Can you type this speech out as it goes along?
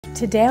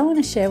Today I want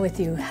to share with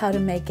you how to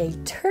make a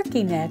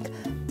turkey neck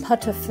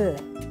pot-au-feu.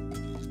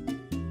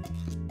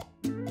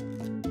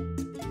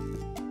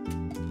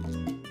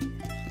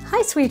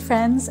 Hi sweet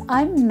friends,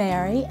 I'm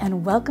Mary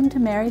and welcome to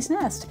Mary's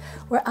Nest,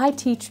 where I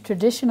teach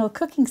traditional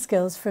cooking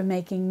skills for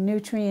making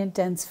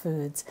nutrient-dense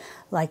foods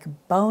like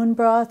bone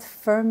broth,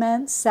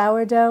 ferment,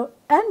 sourdough,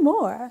 and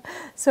more.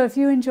 So if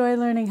you enjoy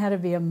learning how to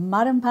be a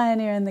modern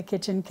pioneer in the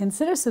kitchen,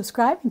 consider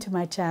subscribing to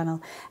my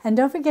channel. And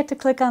don't forget to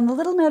click on the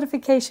little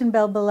notification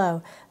bell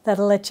below.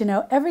 That'll let you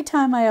know every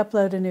time I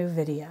upload a new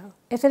video.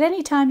 If at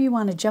any time you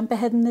want to jump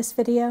ahead in this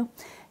video,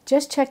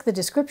 just check the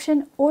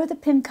description or the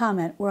pinned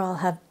comment where I'll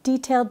have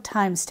detailed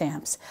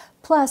timestamps.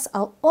 Plus,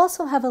 I'll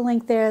also have a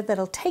link there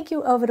that'll take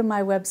you over to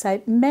my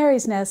website,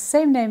 Mary's Nest,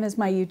 same name as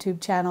my YouTube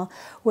channel,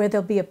 where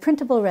there'll be a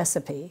printable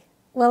recipe.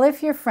 Well,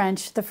 if you're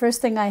French, the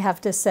first thing I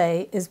have to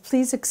say is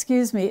please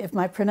excuse me if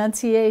my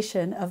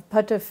pronunciation of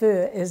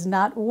pot-au-feu is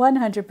not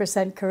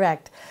 100%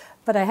 correct.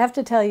 But I have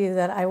to tell you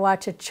that I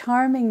watch a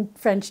charming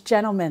French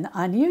gentleman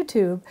on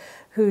YouTube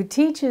who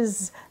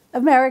teaches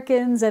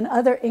Americans and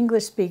other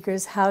English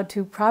speakers how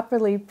to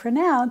properly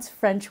pronounce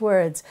French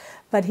words.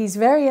 But he's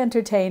very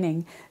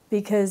entertaining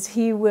because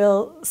he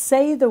will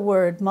say the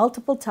word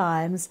multiple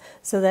times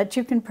so that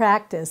you can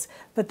practice.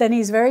 But then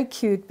he's very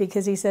cute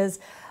because he says,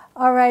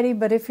 "Alrighty,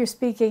 but if you're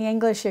speaking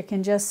English, you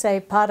can just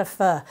say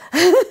pot-au-feu."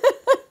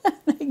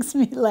 Makes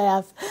me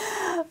laugh.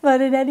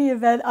 But in any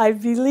event, I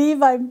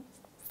believe I'm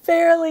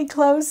fairly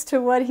close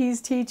to what he's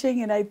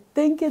teaching, and I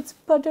think it's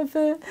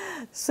pot-au-feu.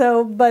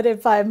 So, but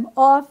if I'm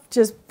off,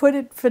 just put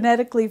it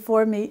phonetically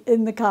for me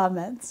in the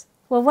comments.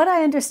 Well, what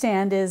I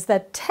understand is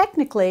that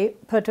technically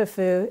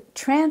pot-au-feu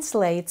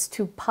translates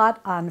to pot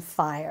on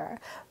fire,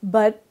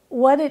 but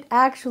what it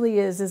actually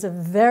is a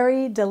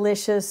very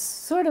delicious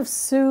sort of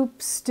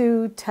soup,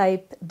 stew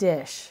type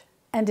dish.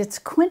 And it's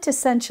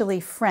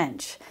quintessentially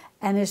French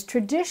and is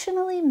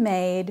traditionally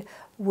made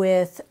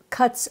with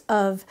cuts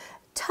of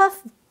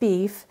tough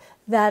beef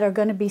that are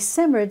going to be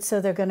simmered, so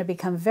they're going to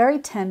become very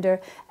tender,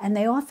 and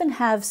they often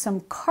have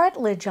some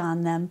cartilage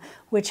on them,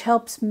 which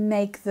helps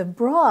make the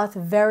broth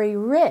very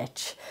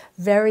rich,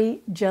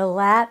 very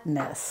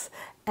gelatinous.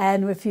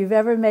 And if you've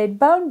ever made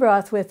bone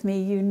broth with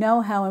me, you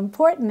know how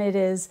important it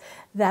is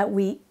that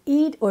we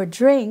eat or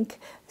drink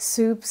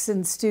soups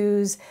and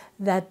stews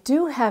that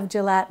do have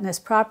gelatinous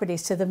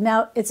properties to them.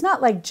 Now, it's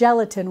not like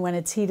gelatin when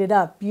it's heated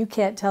up. You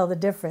can't tell the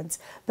difference.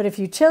 But if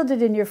you chilled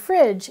it in your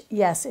fridge,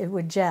 yes, it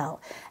would gel.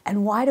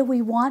 And why do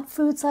we want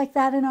foods like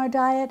that in our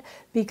diet?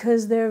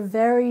 Because they're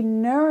very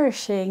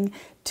nourishing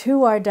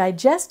to our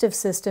digestive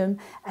system,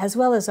 as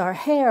well as our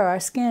hair, our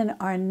skin,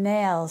 our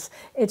nails.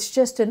 It's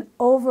just an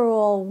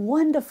overall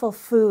wonderful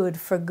food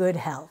for good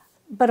health.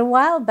 But a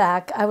while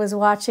back, I was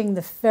watching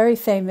the very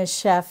famous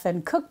chef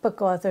and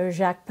cookbook author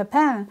Jacques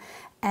Pepin,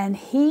 and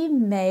he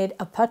made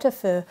a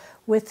pot-au-feu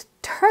with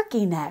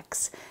turkey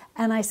necks.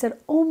 And I said,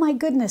 oh my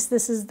goodness,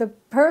 this is the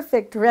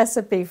perfect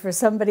recipe for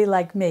somebody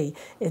like me.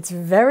 It's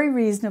very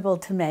reasonable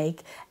to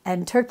make,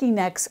 and turkey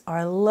necks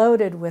are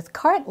loaded with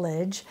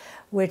cartilage,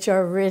 which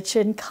are rich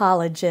in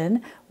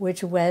collagen,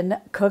 which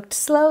when cooked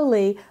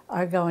slowly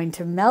are going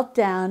to melt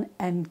down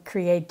and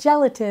create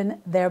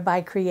gelatin,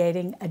 thereby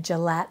creating a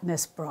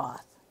gelatinous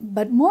broth.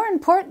 But more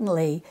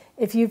importantly,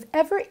 if you've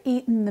ever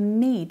eaten the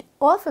meat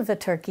off of a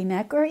turkey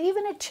neck or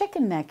even a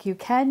chicken neck, you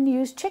can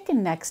use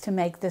chicken necks to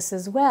make this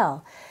as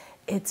well.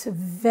 It's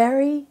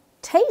very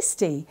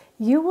tasty.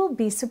 You will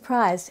be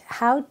surprised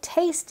how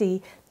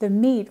tasty the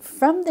meat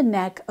from the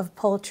neck of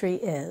poultry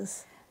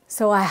is.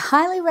 So I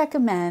highly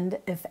recommend,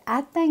 if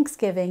at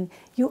Thanksgiving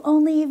you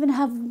only even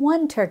have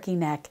one turkey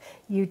neck,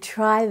 you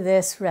try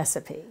this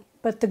recipe.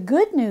 But the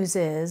good news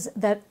is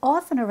that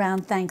often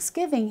around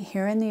Thanksgiving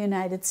here in the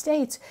United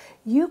States,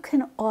 you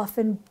can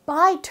often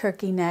buy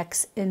turkey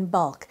necks in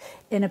bulk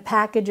in a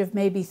package of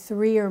maybe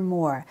 3 or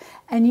more.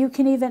 And you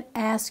can even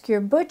ask your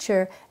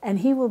butcher, and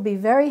he will be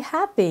very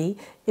happy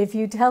if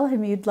you tell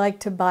him you'd like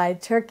to buy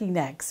turkey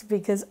necks,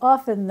 because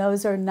often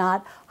those are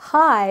not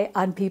high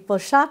on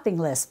people's shopping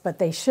lists, but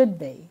they should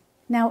be.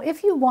 Now,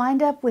 if you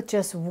wind up with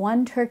just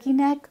one turkey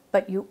neck,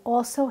 but you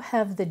also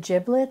have the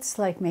giblets,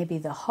 like maybe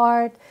the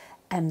heart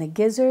and the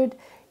gizzard,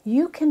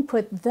 you can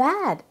put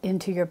that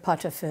into your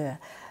pot-au-feu.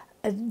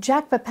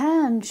 Jacques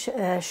Pepin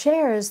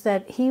shares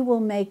that he will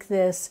make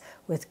this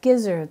with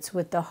gizzards,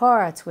 with the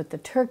hearts, with the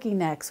turkey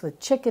necks, with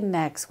chicken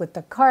necks, with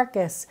the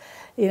carcass,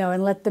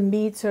 and let the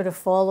meat sort of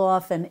fall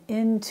off and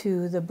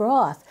into the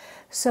broth.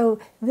 So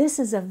this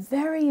is a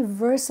very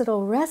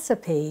versatile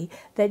recipe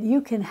that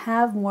you can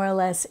have more or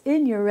less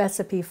in your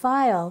recipe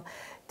file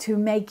to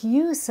make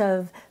use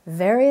of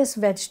various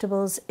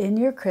vegetables in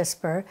your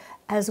crisper,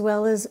 as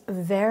well as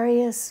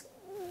various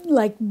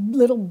like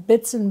little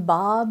bits and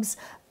bobs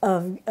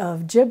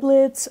of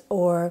giblets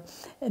or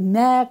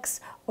necks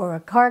or a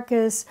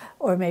carcass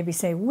or maybe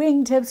say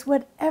wingtips,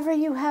 whatever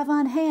you have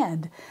on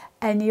hand.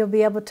 And you'll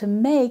be able to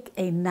make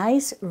a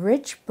nice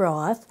rich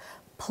broth,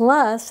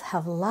 plus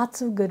have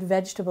lots of good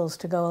vegetables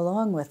to go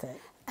along with it.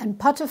 And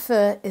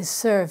pot-au-feu is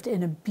served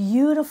in a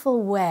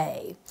beautiful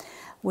way,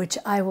 which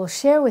I will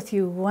share with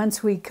you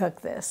once we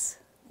cook this.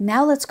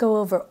 Now let's go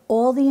over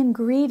all the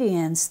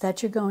ingredients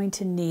that you're going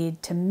to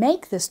need to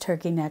make this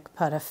turkey neck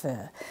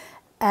pot-au-feu.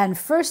 And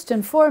first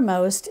and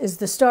foremost is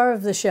the star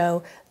of the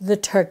show, the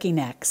turkey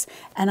necks.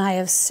 And I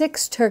have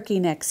 6 turkey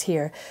necks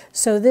here,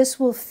 so this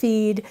will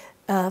feed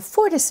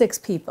 4 to 6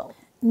 people.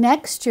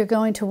 Next, you're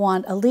going to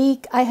want a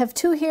leek. I have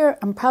 2 here.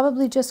 I'm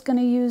probably just going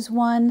to use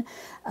 1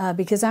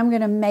 because I'm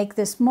going to make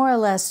this more or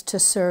less to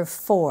serve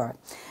 4.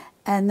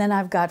 And then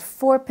I've got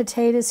 4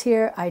 potatoes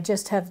here. I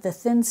just have the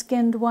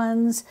thin-skinned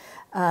ones,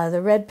 the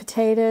red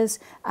potatoes.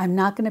 I'm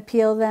not going to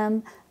peel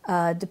them.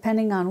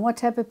 Depending on what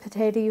type of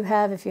potato you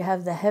have, if you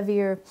have the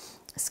heavier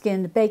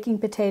skinned baking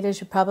potatoes,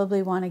 you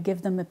probably want to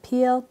give them a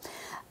peel.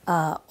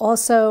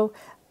 Also,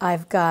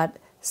 I've got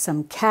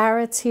some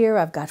carrots here.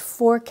 I've got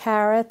 4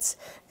 carrots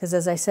because,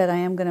 as I said, I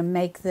am going to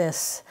make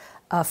this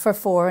for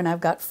 4, and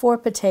I've got 4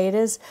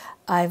 potatoes.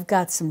 I've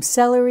got some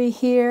celery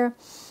here,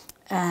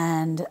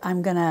 and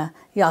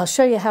I'll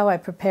show you how I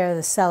prepare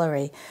the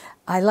celery.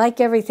 I like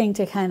everything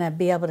to kind of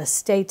be able to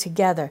stay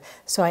together,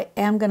 so I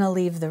am going to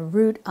leave the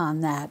root on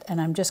that, and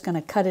I'm just going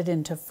to cut it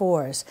into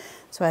 4s.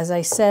 So as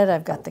I said,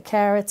 I've got the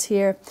carrots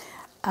here.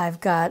 I've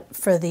got,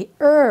 for the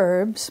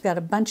herbs, got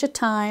a bunch of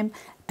thyme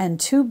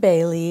and 2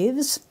 bay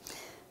leaves,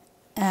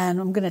 and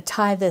I'm going to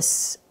tie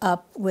this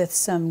up with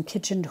some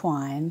kitchen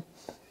twine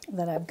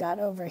that I've got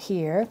over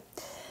here.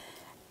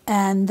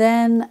 And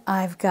then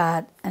I've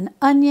got an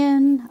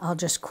onion. I'll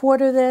just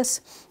quarter this.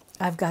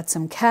 I've got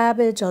some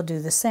cabbage, I'll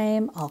do the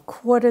same, I'll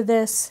quarter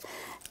this,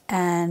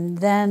 and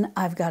then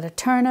I've got a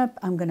turnip.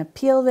 I'm going to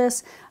peel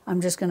this,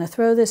 I'm just going to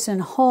throw this in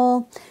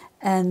whole,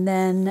 and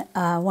then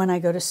when I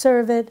go to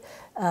serve it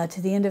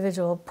to the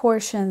individual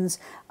portions,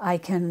 I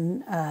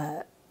can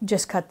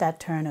just cut that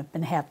turnip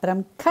in half. But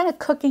I'm kind of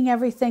cooking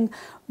everything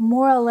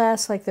more or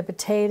less like the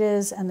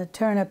potatoes and the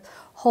turnip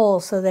whole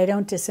so they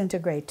don't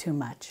disintegrate too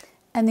much.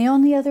 And the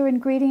only other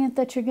ingredient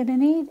that you're going to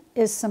need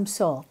is some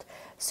salt.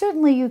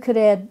 Certainly you could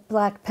add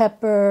black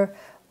pepper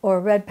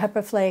or red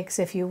pepper flakes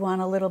if you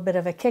want a little bit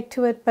of a kick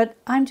to it, but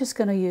I'm just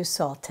going to use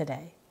salt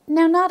today.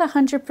 Now, not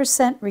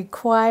 100%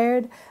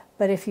 required,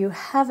 but if you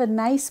have a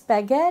nice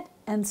baguette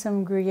and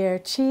some Gruyère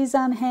cheese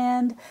on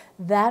hand,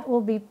 that will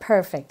be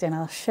perfect, and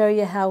I'll show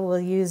you how we'll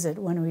use it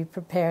when we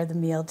prepare the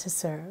meal to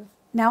serve.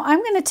 Now, I'm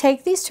going to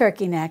take these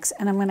turkey necks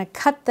and I'm going to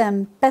cut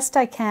them best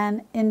I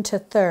can into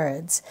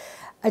thirds.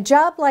 A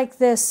job like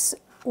this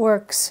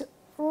works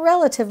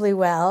relatively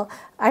well.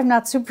 I'm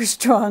not super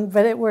strong,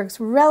 but it works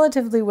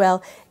relatively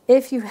well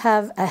if you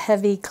have a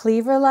heavy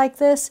cleaver like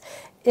this.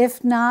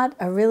 If not,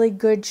 a really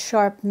good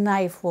sharp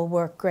knife will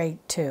work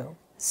great too.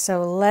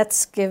 So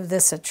let's give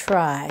this a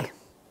try.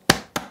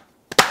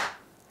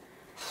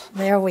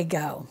 There we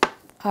go.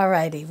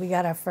 Alrighty, we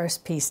got our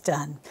first piece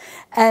done.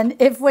 And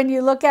if when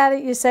you look at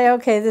it you say,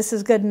 okay, this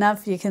is good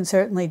enough, you can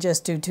certainly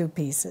just do 2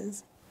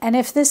 pieces. And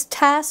if this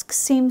task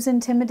seems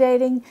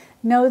intimidating,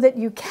 know that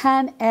you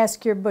can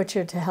ask your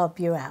butcher to help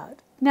you out.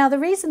 Now, the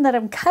reason that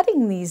I'm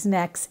cutting these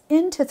necks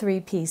into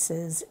 3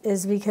 pieces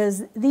is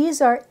because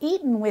these are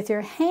eaten with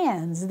your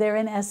hands. They're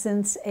in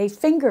essence a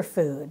finger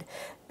food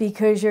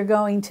because you're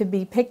going to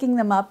be picking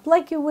them up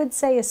like you would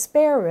say a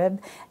spare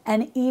rib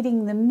and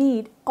eating the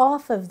meat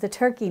off of the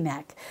turkey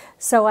neck.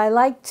 So I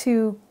like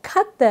to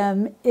cut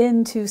them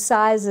into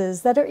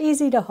sizes that are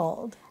easy to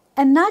hold.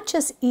 And not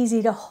just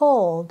easy to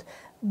hold,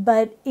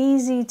 but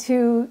easy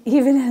to,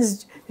 even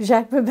as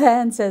Jacques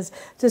Pepin says,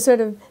 to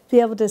sort of be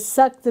able to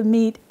suck the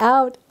meat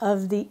out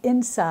of the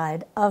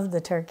inside of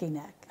the turkey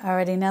neck.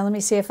 Alrighty, now let me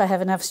see if I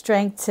have enough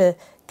strength to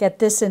get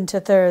this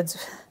into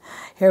thirds.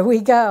 Here we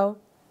go.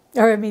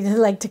 Or I mean, I'd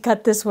like to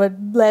cut this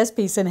last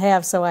piece in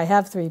half so I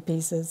have 3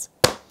 pieces.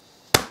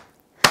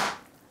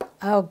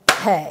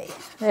 Okay,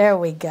 there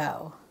we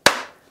go.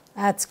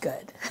 That's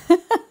good.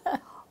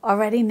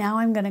 Alrighty, now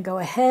I'm going to go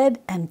ahead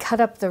and cut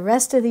up the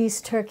rest of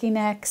these turkey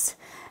necks.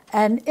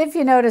 And if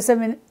you notice, I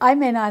mean, I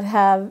may not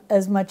have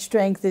as much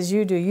strength as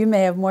you do. You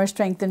may have more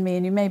strength than me,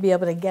 and you may be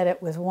able to get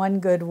it with one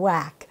good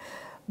whack.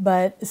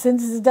 But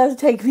since it does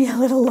take me a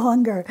little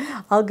longer,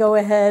 I'll go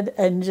ahead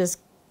and just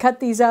cut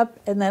these up,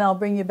 and then I'll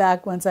bring you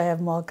back once I have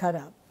them all cut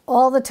up.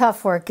 All the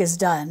tough work is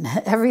done.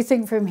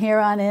 Everything from here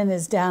on in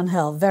is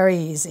downhill, very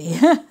easy.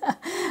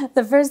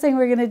 The first thing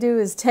we're going to do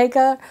is take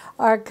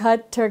our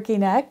cut turkey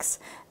necks,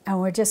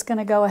 and we're just going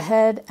to go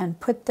ahead and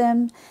put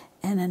them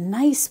in a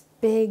nice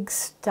big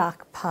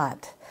stock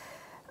pot.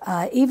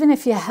 Even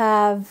if you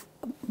have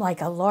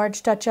like a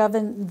large Dutch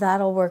oven,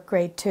 that'll work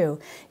great too.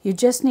 You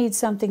just need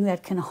something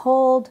that can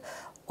hold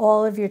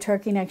all of your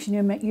turkey necks.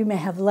 You may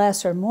have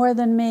less or more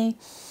than me,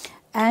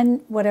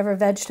 and whatever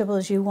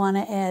vegetables you want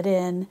to add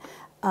in,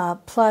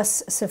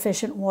 plus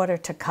sufficient water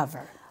to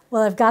cover.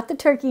 Well, I've got the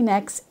turkey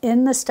necks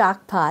in the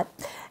stock pot,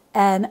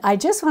 and I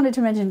just wanted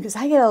to mention, because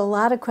I get a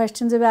lot of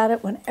questions about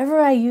it, whenever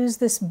I use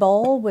this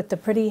bowl with the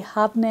pretty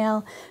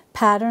hobnail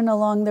pattern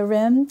along the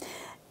rim,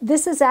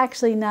 this is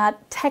actually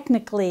not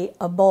technically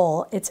a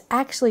bowl. It's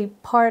actually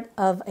part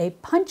of a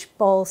punch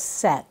bowl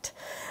set.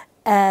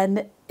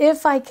 And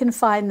if I can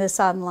find this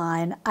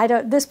online,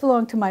 this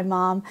belonged to my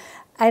mom,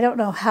 I don't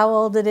know how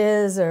old it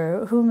is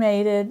or who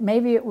made it.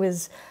 Maybe it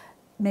was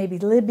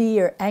Libby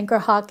or Anchor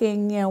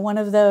Hawking, one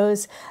of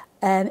those.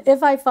 And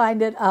if I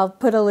find it, I'll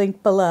put a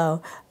link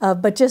below.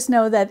 But just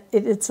know that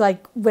it's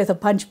like with a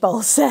punch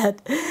bowl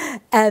set.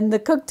 And the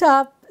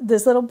cooktop,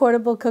 this little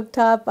portable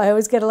cooktop, I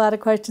always get a lot of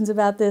questions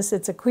about this.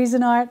 It's a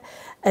Cuisinart.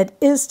 It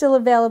is still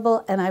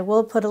available, and I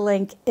will put a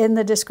link in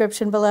the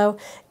description below.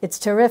 It's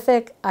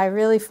terrific. I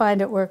really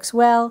find it works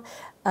well.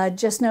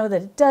 Just know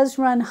that it does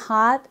run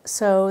hot,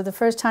 so the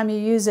first time you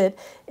use it,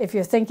 if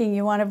you're thinking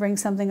you want to bring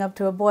something up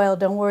to a boil,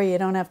 don't worry, you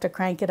don't have to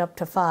crank it up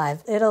to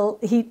 5. It'll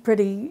heat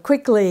pretty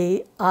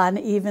quickly on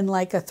even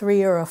like a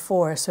 3 or a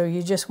 4, so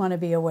you just want to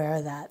be aware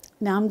of that.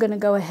 Now I'm going to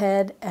go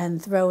ahead and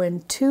throw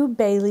in 2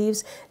 bay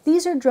leaves.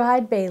 These are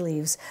dried bay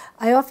leaves.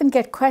 I often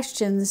get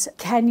questions,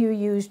 can you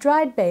use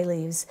dried bay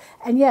leaves?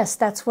 And yes,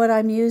 that's what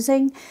I'm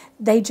using.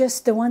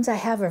 The ones I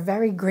have are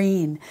very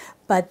green,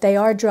 but they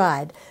are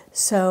dried.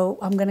 So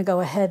I'm going to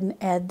go ahead and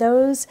add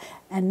those.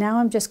 And now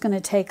I'm just going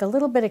to take a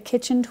little bit of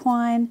kitchen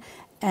twine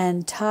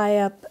and tie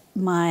up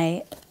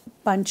my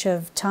bunch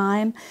of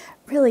thyme.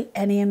 Really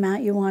any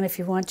amount you want. If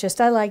you want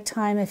I like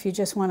thyme. If you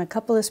just want a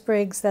couple of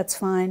sprigs, that's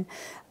fine.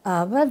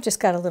 But I've just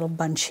got a little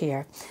bunch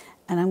here.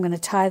 And I'm going to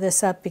tie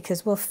this up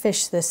because we'll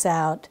fish this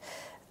out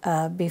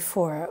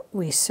before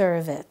we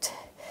serve it.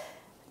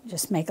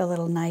 Just make a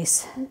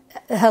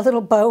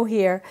little bow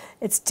here.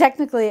 It's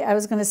technically, I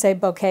was going to say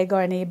bouquet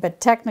garni, but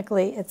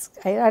technically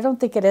I don't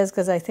think it is,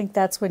 because I think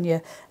that's when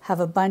you have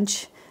a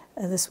bunch.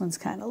 This one's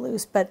kind of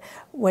loose, but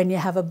when you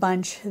have a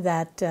bunch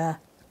a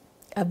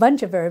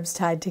bunch of herbs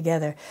tied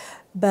together.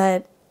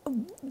 But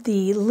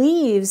the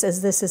leaves,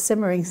 as this is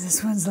simmering,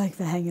 this one's like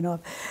the hanging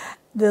off.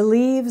 The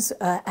leaves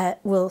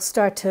will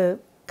start to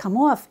come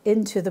off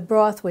into the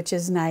broth, which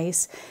is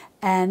nice.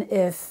 And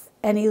if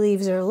any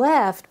leaves are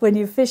left, when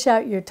you fish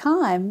out your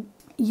thyme,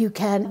 you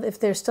can, if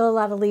there's still a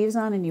lot of leaves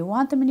on and you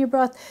want them in your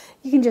broth,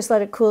 you can just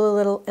let it cool a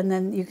little and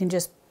then you can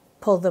just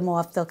pull them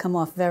off. They'll come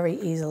off very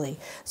easily.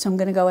 So I'm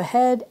going to go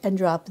ahead and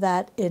drop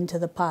that into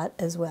the pot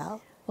as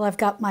well. Well, I've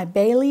got my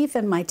bay leaf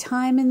and my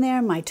thyme in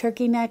there, my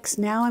turkey necks.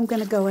 Now I'm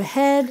going to go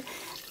ahead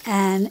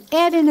and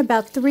add in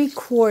about 3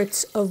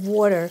 quarts of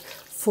water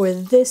for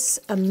this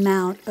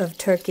amount of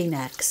turkey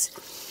necks.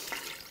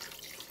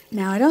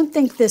 Now I don't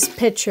think this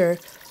pitcher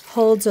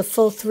holds a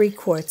full 3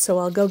 quarts, so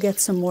I'll go get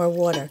some more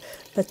water.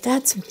 But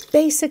that's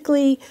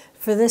basically,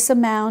 for this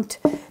amount,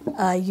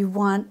 you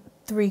want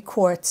 3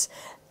 quarts.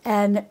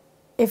 And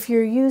if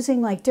you're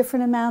using like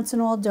different amounts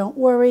and all, don't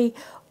worry.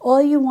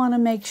 All you want to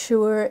make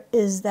sure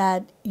is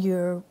that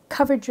you've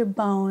covered your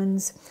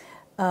bones,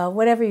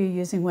 whatever you're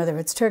using, whether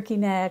it's turkey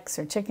necks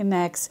or chicken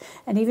necks,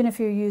 and even if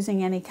you're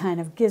using any kind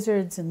of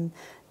gizzards and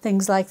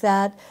things like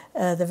that,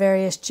 the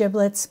various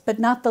giblets, but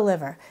not the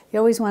liver. You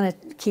always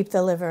want to keep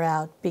the liver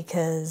out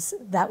because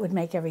that would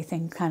make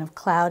everything kind of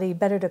cloudy.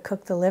 Better to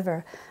cook the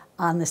liver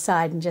on the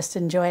side and just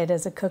enjoy it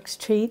as a cook's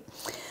treat.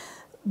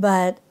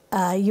 But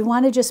you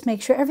want to just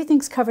make sure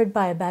everything's covered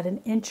by about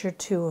 1 inch or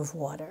 2 of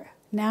water.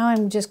 Now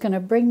I'm just going to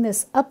bring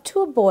this up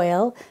to a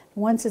boil.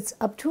 Once it's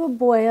up to a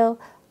boil,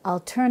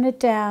 I'll turn it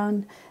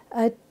down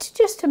to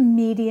just a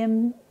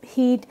medium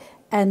heat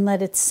and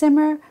let it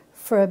simmer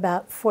for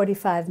about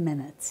 45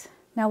 minutes.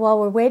 Now while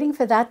we're waiting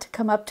for that to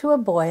come up to a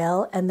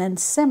boil and then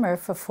simmer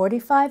for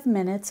 45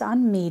 minutes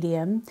on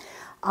medium,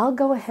 I'll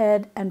go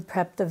ahead and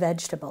prep the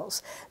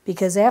vegetables,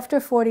 because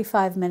after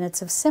 45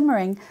 minutes of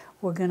simmering,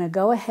 we're going to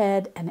go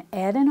ahead and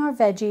add in our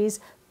veggies,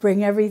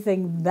 bring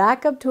everything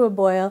back up to a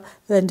boil,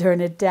 then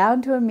turn it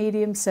down to a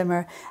medium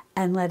simmer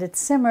and let it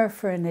simmer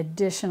for an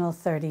additional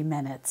 30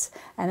 minutes.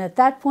 And at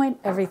that point,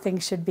 everything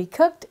should be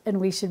cooked and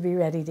we should be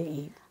ready to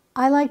eat.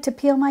 I like to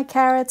peel my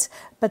carrots,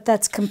 but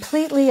that's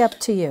completely up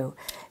to you.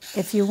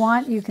 If you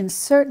want, you can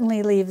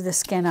certainly leave the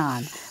skin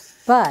on.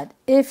 But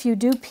if you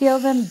do peel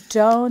them,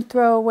 don't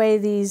throw away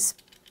these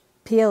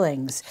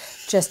peelings.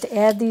 Just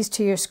add these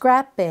to your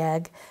scrap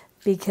bag,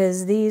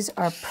 because these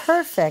are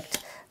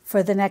perfect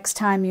for the next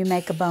time you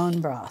make a bone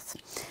broth.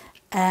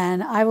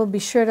 And I will be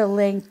sure to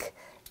link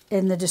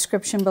in the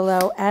description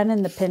below and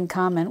in the pinned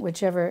comment,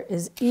 whichever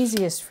is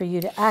easiest for you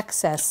to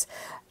access,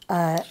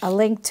 a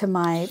link to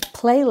my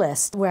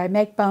playlist where I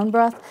make bone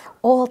broth,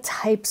 all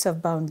types of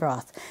bone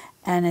broth.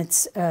 And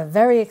it's a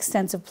very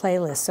extensive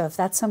playlist, so if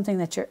that's something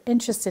that you're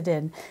interested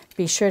in,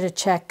 be sure to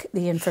check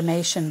the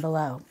information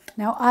below.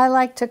 Now I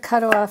like to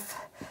cut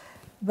off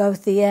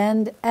both the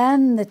end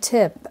and the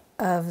tip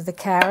of the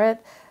carrot,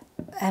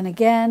 and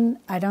again,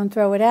 I don't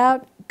throw it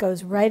out, it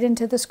goes right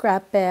into the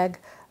scrap bag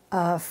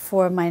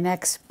for my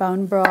next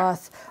bone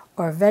broth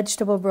or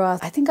vegetable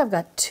broth. I think I've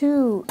got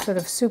 2 sort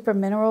of super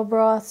mineral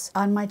broths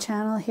on my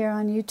channel here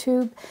on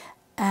YouTube,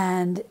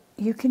 and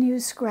you can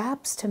use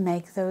scraps to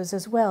make those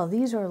as well.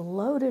 These are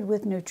loaded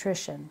with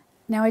nutrition.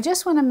 Now I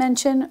just want to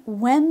mention,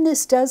 when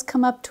this does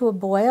come up to a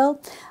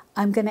boil,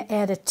 I'm going to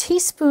add a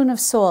teaspoon of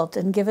salt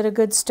and give it a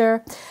good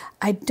stir.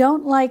 I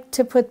don't like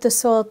to put the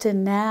salt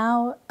in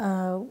now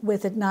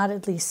with it not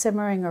at least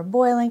simmering or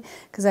boiling,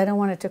 because I don't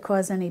want it to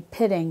cause any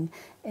pitting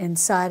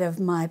inside of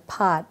my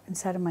pot,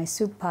 inside of my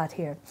soup pot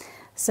here.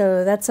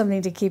 So that's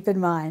something to keep in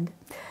mind.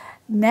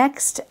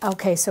 Next,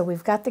 okay, so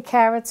we've got the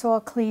carrots all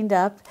cleaned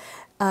up.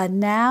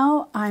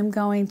 Now I'm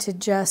going to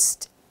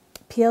just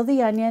peel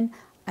the onion.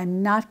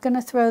 I'm not going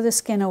to throw the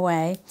skin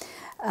away.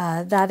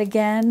 That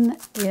again,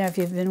 you know, if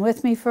you've been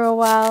with me for a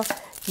while,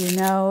 you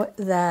know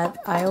that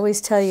I always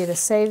tell you to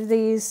save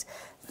these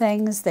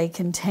things. They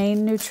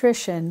contain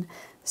nutrition,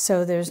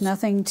 so there's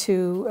nothing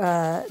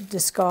to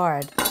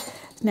discard.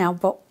 Now,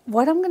 but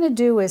what I'm going to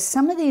do is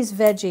some of these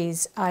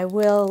veggies, I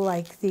will,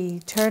 like the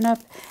turnip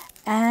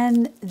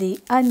and the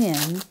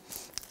onion,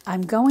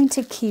 I'm going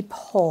to keep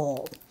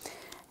whole.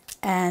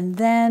 And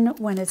then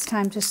when it's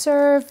time to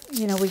serve,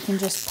 you know, we can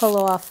just pull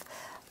off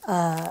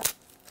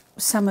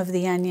some of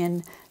the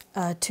onion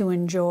to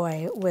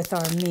enjoy with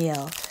our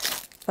meal.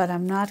 But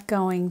I'm not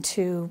going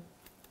to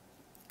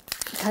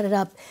cut it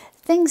up.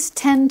 Things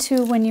tend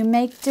to, when you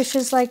make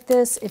dishes like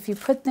this, if you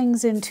put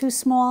things in too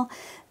small,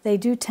 they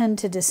do tend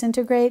to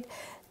disintegrate.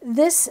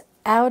 This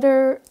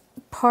outer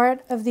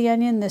part of the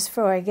onion,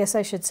 I guess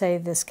I should say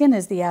the skin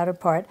is the outer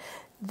part,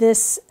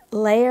 this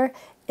layer,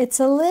 it's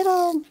a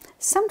little,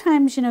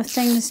 sometimes, you know,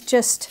 things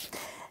just,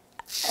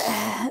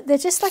 they're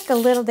just like a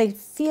little, they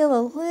feel a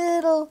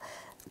little,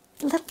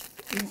 I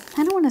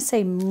don't want to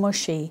say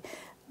mushy,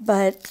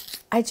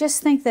 but I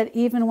just think that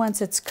even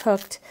once it's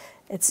cooked,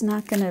 it's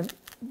not going to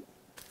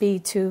be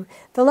too,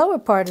 the lower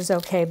part is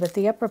okay, but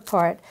the upper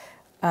part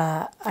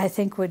I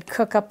think would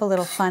cook up a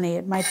little funny.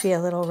 It might be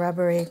a little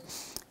rubbery.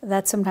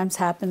 That sometimes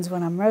happens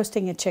when I'm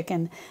roasting a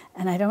chicken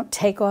and I don't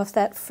take off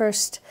that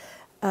first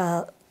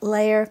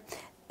layer.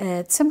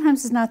 It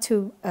sometimes is not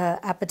too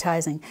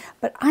appetizing.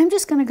 But I'm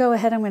just going to go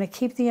ahead, I'm going to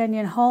keep the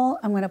onion whole.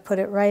 I'm going to put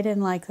it right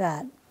in like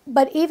that.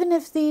 But even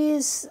if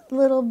these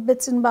little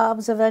bits and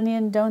bobs of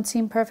onion don't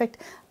seem perfect,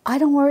 I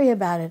don't worry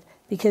about it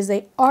because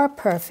they are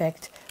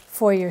perfect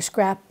for your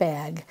scrap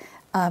bag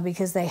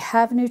because they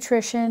have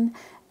nutrition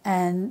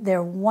and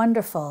they're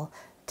wonderful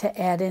to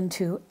add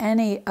into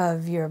any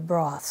of your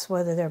broths,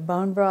 whether they're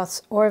bone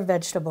broths or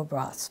vegetable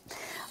broths.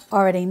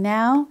 Already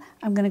now,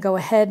 I'm going to go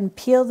ahead and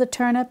peel the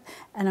turnip,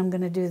 and I'm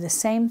going to do the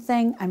same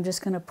thing. I'm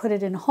just going to put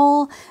it in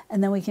whole,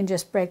 and then we can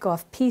just break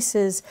off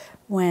pieces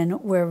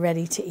when we're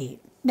ready to eat.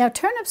 Now,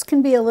 turnips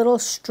can be a little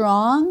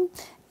strong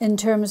in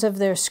terms of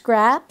their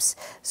scraps,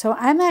 so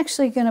I'm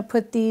actually going to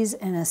put these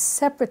in a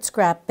separate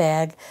scrap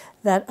bag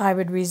that I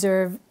would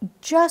reserve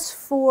just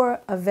for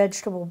a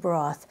vegetable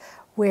broth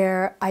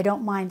where I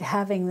don't mind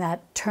having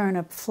that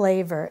turnip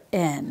flavor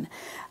in.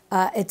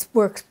 It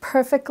works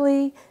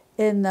perfectly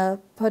in the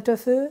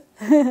pot-au-feu,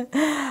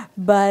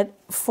 but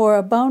for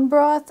a bone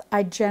broth,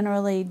 I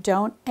generally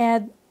don't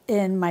add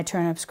in my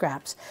turnip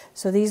scraps.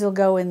 So these will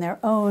go in their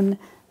own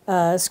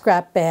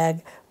scrap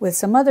bag with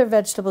some other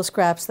vegetable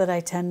scraps that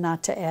I tend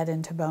not to add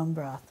into bone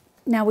broth.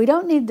 Now, we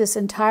don't need this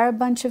entire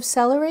bunch of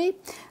celery,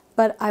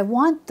 but I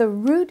want the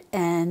root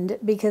end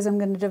because I'm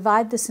going to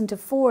divide this into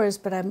fours,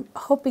 but I'm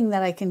hoping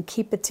that I can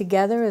keep it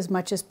together as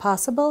much as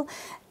possible.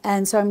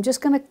 And so I'm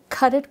just going to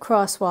cut it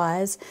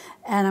crosswise,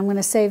 and I'm going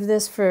to save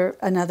this for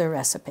another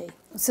recipe.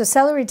 So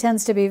celery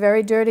tends to be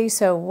very dirty,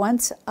 so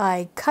once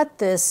I cut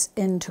this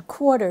into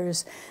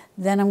quarters,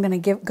 then I'm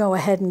going to go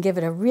ahead and give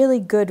it a really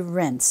good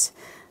rinse.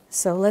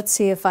 So let's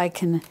see if I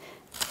can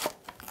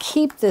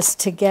keep this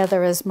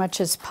together as much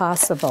as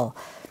possible.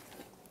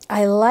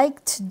 I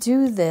like to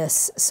do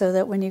this so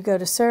that when you go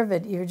to serve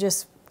it, you're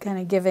just kind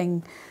of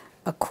giving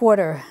a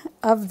quarter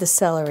of the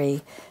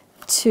celery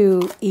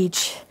to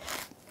each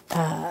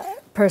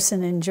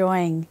person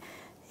enjoying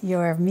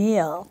your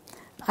meal.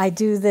 I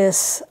do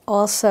this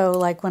also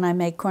like when I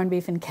make corned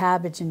beef and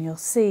cabbage, and you'll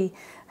see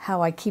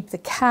how I keep the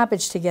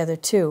cabbage together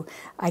too.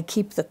 I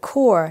keep the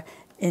core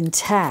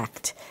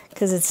intact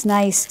because it's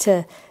nice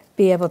to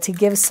be able to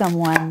give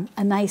someone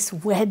a nice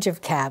wedge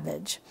of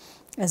cabbage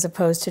as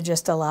opposed to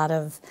just a lot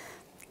of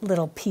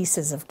little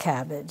pieces of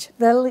cabbage.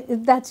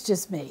 That's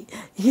just me.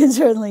 You can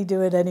certainly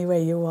do it any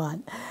way you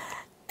want.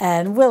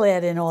 And we'll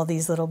add in all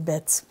these little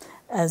bits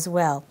as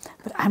well.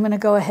 But I'm going to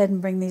go ahead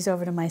and bring these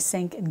over to my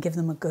sink and give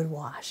them a good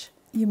wash.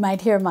 You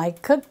might hear my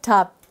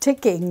cooktop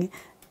ticking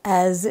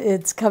as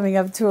it's coming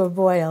up to a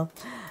boil.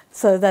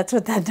 So that's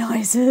what that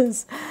noise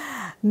is.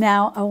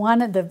 Now I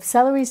wanted the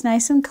celery's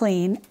nice and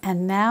clean,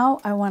 and now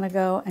I want to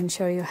go and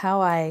show you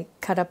how I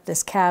cut up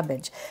this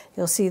cabbage.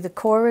 You'll see the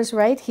core is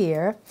right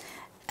here,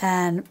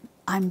 and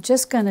I'm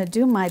just going to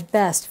do my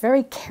best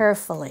very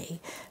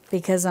carefully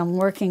because I'm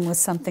working with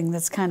something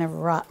that's kind of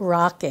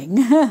rocking.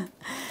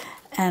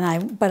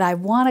 But I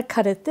want to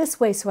cut it this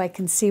way so I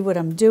can see what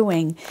I'm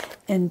doing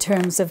in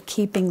terms of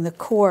keeping the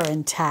core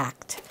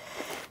intact.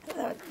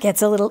 It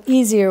gets a little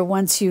easier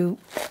once you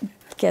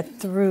get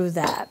through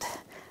that.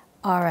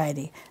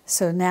 Alrighty,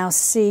 so now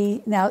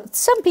see, now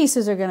some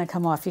pieces are going to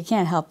come off, you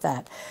can't help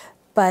that,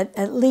 but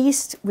at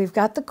least we've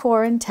got the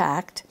core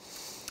intact.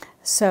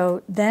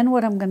 So then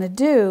what I'm going to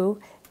do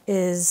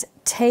is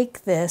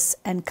take this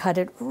and cut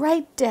it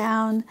right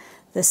down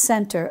the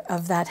center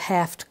of that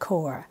halved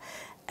core,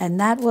 and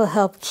that will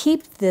help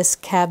keep this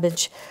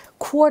cabbage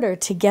quarter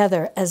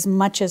together as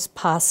much as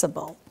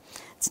possible.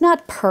 It's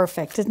not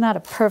perfect. It's not a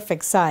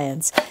perfect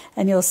science.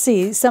 And you'll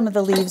see some of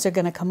the leaves are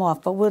going to come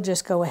off, but we'll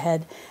just go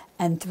ahead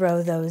and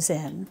throw those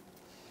in.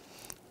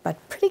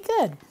 But pretty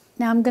good.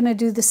 Now I'm going to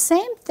do the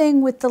same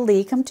thing with the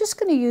leek. I'm just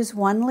going to use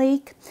one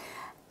leek,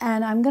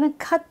 and I'm going to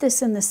cut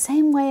this in the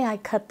same way I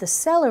cut the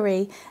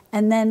celery.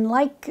 And then,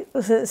 like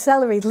the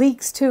celery,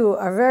 leeks too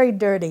are very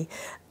dirty.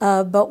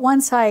 But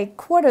once I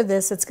quarter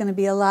this, it's going to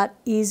be a lot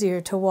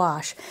easier to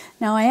wash.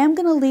 Now I am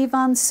going to leave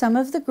on some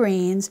of the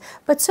greens,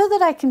 but so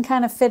that I can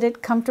kind of fit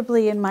it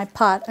comfortably in my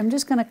pot, I'm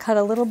just going to cut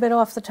a little bit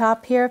off the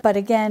top here. But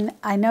again,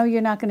 I know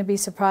you're not going to be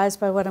surprised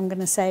by what I'm going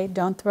to say.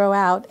 Don't throw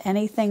out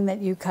anything that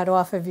you cut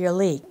off of your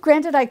leek.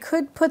 Granted, I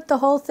could put the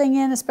whole thing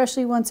in,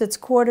 especially once it's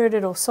quartered.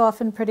 It'll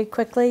soften pretty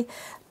quickly.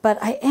 But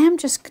I am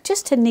just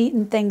to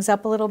neaten things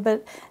up a little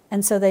bit,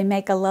 and so they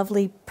make a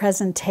lovely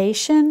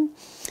presentation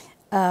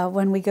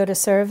when we go to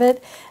serve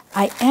it.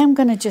 I am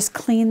going to just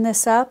clean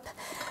this up.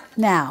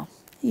 Now,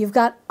 you've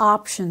got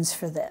options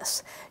for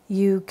this.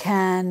 You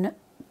can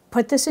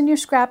put this in your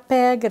scrap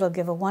bag. It'll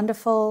give a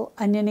wonderful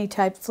oniony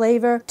type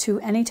flavor to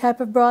any type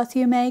of broth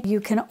you make.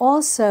 You can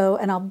also,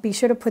 and I'll be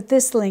sure to put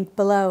this link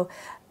below,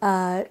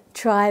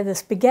 try the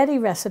spaghetti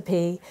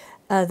recipe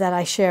that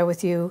I share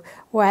with you,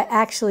 where I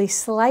actually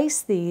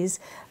slice these,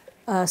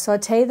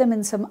 saute them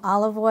in some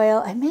olive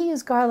oil. I may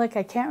use garlic,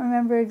 I can't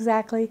remember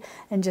exactly,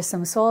 and just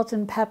some salt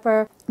and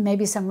pepper,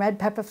 maybe some red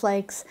pepper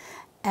flakes,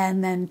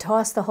 and then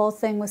toss the whole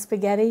thing with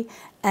spaghetti.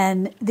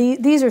 And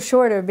these are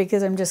shorter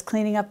because I'm just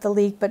cleaning up the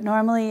leek, but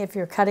normally if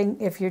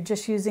you're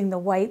just using the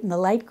white and the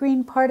light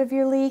green part of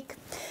your leek,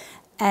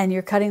 and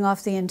you're cutting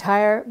off the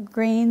entire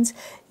greens,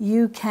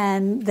 you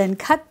can then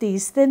cut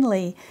these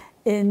thinly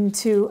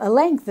into a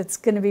length that's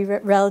going to be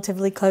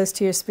relatively close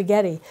to your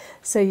spaghetti.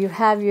 So you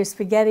have your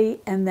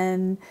spaghetti and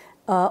then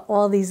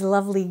all these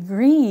lovely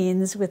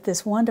greens with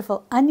this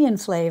wonderful onion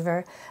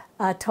flavor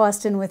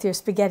tossed in with your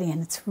spaghetti,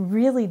 and it's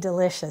really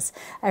delicious.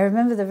 I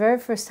remember the very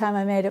first time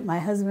I made it, my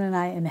husband and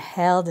I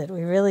inhaled it.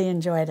 We really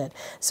enjoyed it.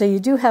 So you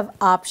do have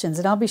options,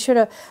 and I'll be sure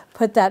to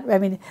put that, I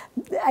mean,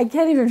 I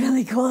can't even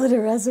really call it a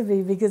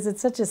recipe because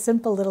it's such a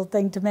simple little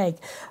thing to make,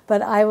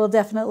 but I will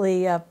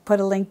definitely put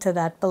a link to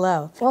that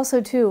below. Also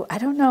too, I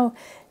don't know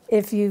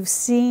if you've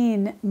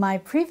seen my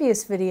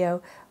previous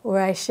video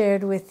where I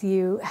shared with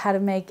you how to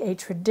make a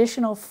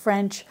traditional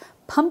French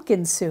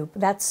pumpkin soup.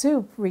 That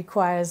soup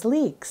requires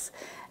leeks.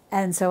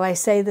 And so I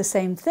say the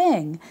same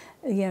thing,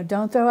 you know,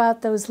 don't throw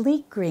out those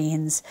leek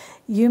greens.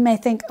 You may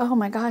think, oh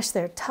my gosh,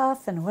 they're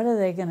tough, and what are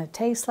they going to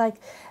taste like?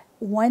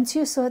 Once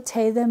you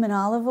saute them in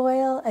olive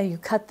oil, and you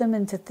cut them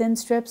into thin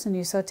strips and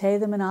you saute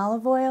them in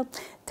olive oil,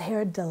 they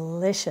are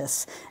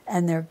delicious,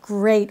 and they're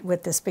great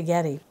with the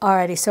spaghetti.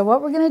 Alrighty, so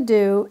what we're going to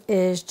do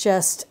is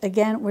just,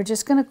 again, we're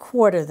just going to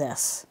quarter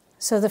this.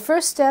 So the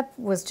first step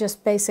was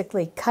just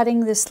basically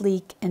cutting this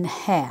leek in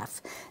half.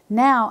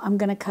 Now I'm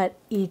going to cut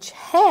each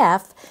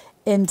half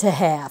into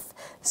half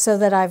so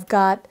that I've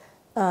got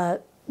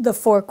the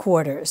 4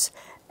 quarters.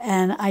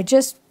 And I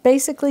just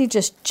basically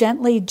just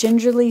gently,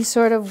 gingerly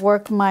sort of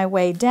work my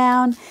way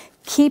down,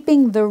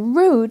 keeping the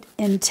root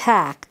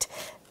intact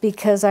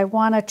because I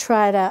want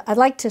to I'd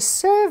like to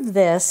serve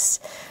this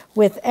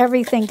with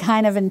everything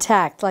kind of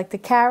intact. Like the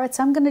carrots,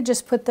 I'm going to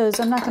just put those,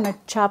 I'm not going to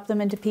chop them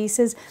into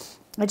pieces.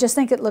 I just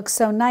think it looks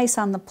so nice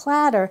on the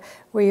platter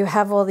where you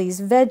have all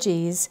these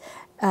veggies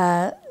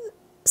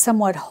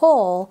somewhat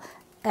whole,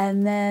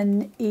 and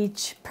then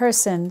each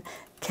person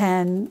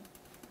can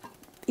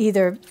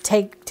either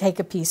take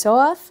a piece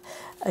off,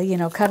 you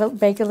know,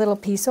 bake a little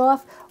piece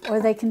off,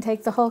 or they can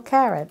take the whole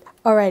carrot.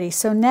 Alrighty,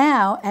 so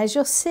now, as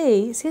you'll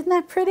see, isn't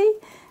that pretty?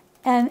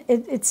 And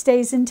it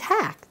stays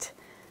intact.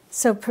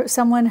 So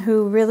someone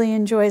who really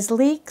enjoys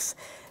leeks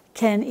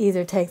can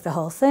either take the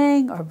whole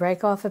thing or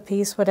break off a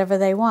piece, whatever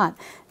they want.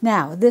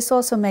 Now, this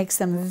also makes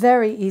them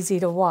very easy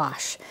to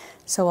wash.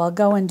 So I'll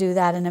go and do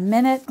that in a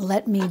minute.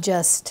 Let me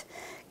just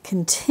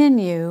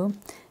continue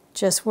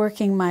just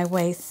working my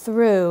way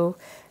through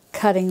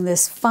cutting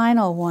this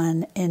final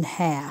one in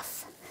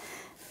half.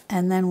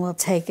 And then we'll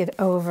take it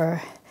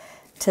over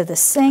to the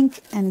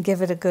sink and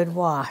give it a good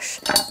wash.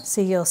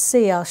 So you'll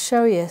see, I'll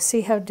show you,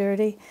 see how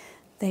dirty?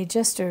 They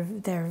just are,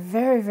 they're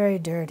very, very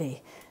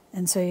dirty.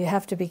 And so you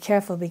have to be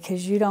careful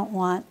because you don't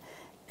want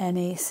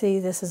any, see,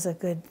 this is a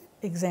good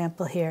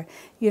example here.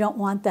 You don't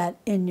want that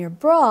in your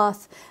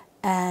broth.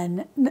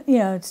 And, you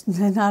know, it's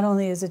not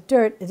only is it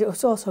dirt,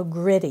 it's also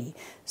gritty.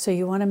 So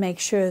you want to make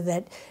sure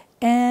that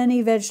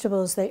any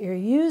vegetables that you're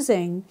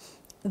using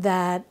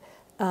that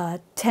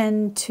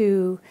tend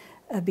to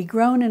be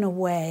grown in a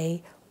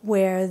way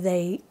where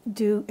they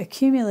do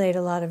accumulate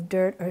a lot of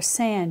dirt or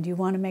sand, you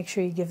want to make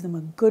sure you give them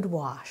a good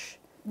wash.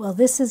 Well,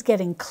 this is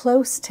getting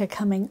close to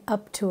coming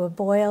up to a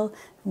boil.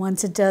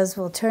 Once it does,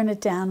 we'll turn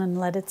it down and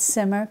let it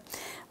simmer.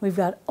 We've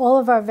got all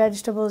of our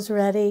vegetables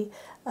ready.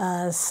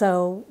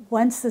 So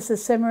once this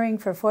is simmering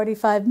for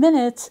 45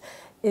 minutes,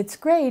 it's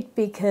great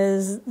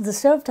because the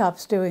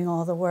stovetop's doing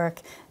all the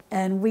work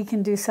and we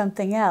can do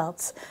something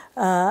else,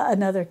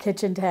 another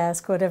kitchen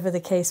task, whatever the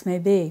case may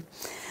be.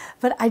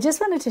 But I just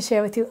wanted to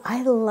share with you,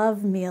 I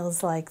love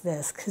meals like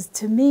this because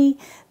to me,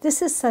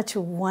 this is such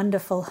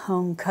wonderful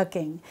home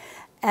cooking.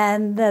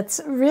 And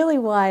that's really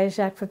why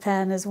Jacques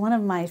Pepin is one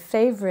of my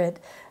favorite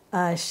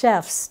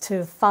chefs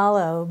to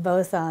follow,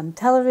 both on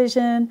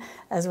television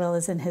as well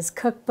as in his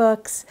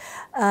cookbooks.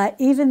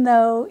 Even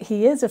though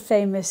he is a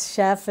famous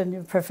chef and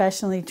a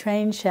professionally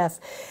trained chef,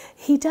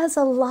 he does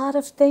a lot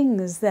of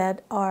things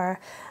that are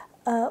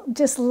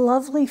just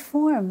lovely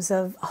forms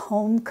of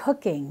home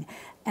cooking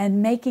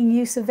and making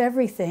use of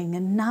everything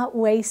and not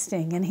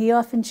wasting. And he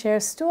often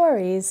shares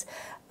stories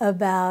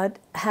about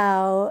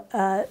how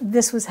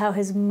this was how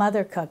his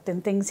mother cooked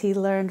and things he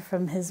learned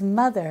from his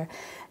mother.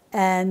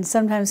 And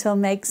sometimes he'll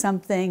make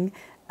something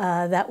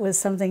that was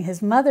something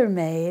his mother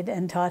made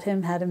and taught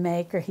him how to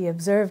make, or he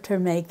observed her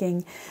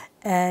making.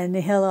 And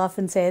he'll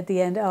often say at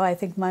the end, "Oh, I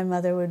think my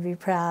mother would be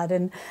proud."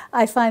 And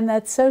I find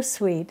that so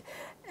sweet.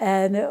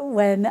 And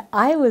when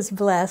I was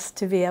blessed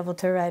to be able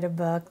to write a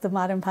book, the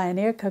Modern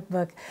Pioneer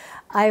Cookbook,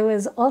 I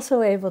was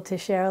also able to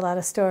share a lot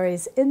of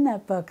stories in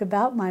that book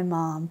about my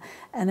mom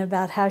and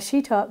about how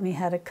she taught me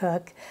how to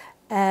cook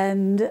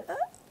and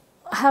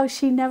how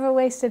she never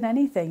wasted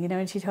anything, you know,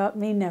 and she taught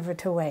me never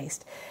to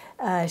waste.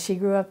 She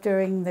grew up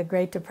during the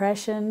Great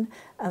Depression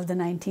of the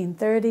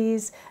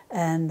 1930s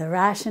and the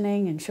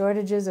rationing and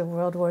shortages of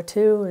World War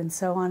II and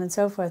so on and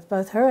so forth,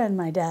 both her and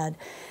my dad.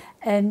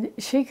 And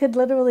she could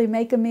literally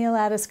make a meal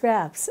out of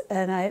scraps.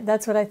 And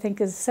that's what I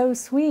think is so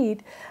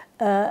sweet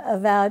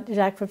about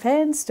Jacques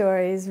Pepin's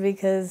stories,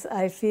 because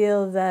I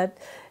feel that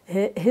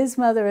his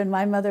mother and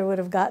my mother would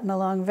have gotten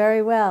along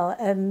very well.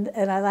 And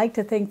I like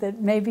to think that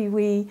maybe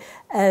we,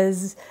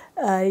 as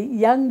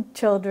young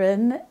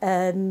children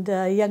and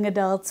young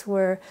adults,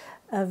 were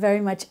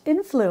very much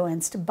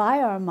influenced by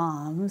our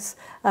moms.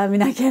 I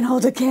mean, I can't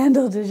hold a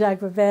candle to Jacques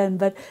Pepin,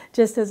 but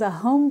just as a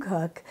home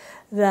cook,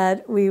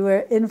 that we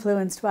were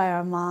influenced by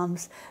our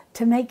moms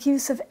to make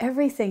use of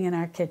everything in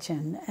our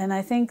kitchen. And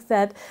I think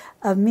that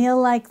a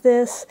meal like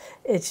this,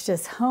 it's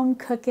just home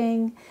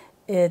cooking,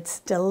 it's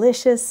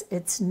delicious,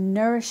 it's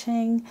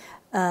nourishing,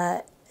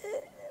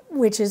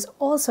 which is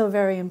also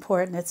very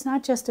important. It's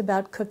not just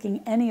about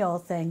cooking any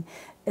old thing,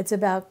 it's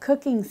about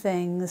cooking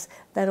things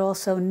that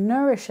also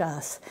nourish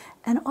us.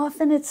 And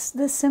often it's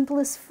the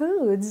simplest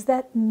foods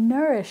that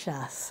nourish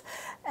us.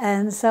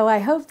 And so I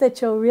hope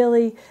that you'll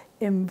really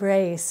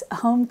embrace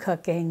home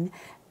cooking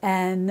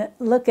and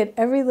look at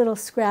every little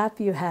scrap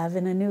you have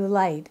in a new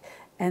light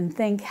and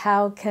think,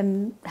 how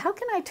can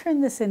I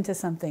turn this into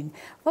something?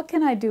 What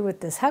can I do with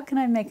this? How can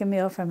I make a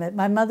meal from it?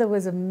 My mother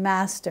was a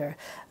master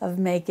of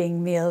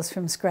making meals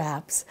from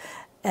scraps.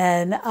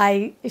 And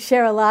I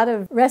share a lot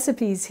of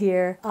recipes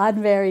here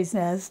on Mary's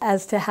Nest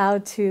as to how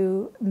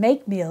to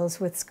make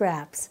meals with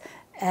scraps.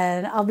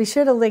 And I'll be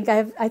sure to link,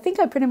 I think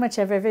I pretty much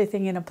have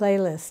everything in a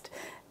playlist.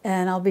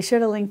 And I'll be sure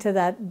to link to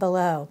that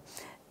below.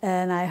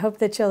 And I hope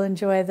that you'll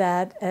enjoy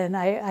that. And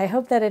I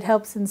hope that it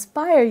helps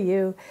inspire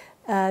you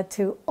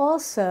to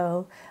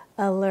also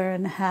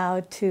learn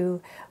how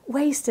to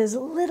waste as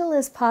little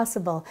as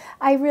possible.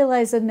 I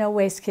realize a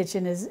no-waste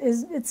kitchen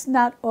it's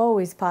not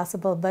always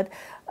possible, but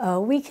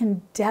we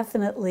can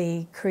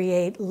definitely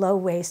create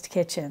low-waste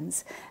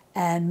kitchens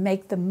and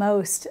make the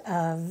most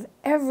of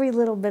every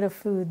little bit of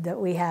food that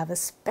we have,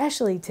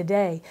 especially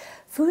today.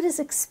 Food is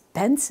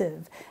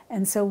expensive,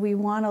 and so we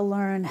want to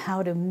learn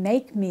how to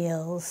make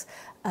meals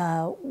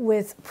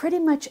with pretty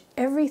much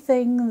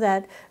everything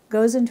that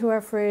goes into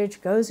our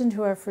fridge, goes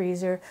into our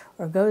freezer,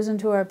 or goes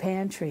into our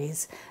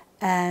pantries.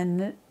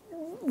 And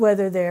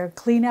whether they're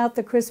clean out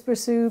the crisper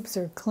soups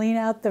or clean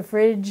out the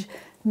fridge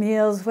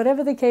meals,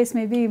 whatever the case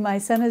may be. My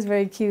son is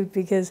very cute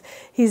because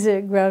he's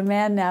a grown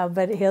man now,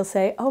 but he'll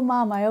say, "Oh,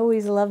 Mom, I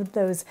always loved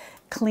those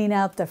clean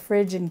out the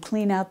fridge and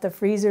clean out the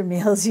freezer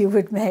meals you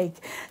would make."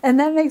 And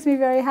that makes me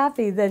very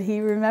happy that he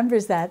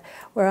remembers that,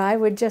 where I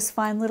would just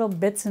find little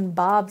bits and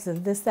bobs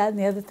of this, that, and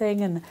the other thing,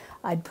 and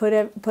I'd put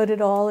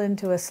it all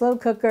into a slow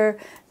cooker,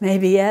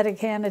 maybe add a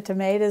can of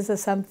tomatoes or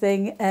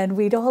something, and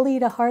we'd all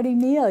eat a hearty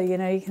meal. You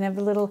know, you can have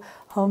a little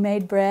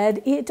homemade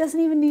bread. It doesn't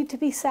even need to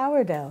be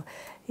sourdough.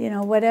 You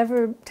know,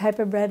 whatever type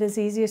of bread is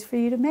easiest for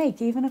you to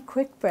make, even a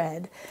quick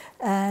bread.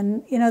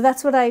 And, you know,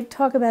 that's what I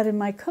talk about in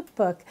my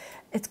cookbook.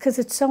 It's because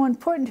it's so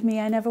important to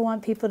me. I never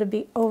want people to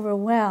be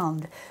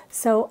overwhelmed.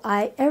 So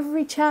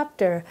every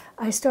chapter,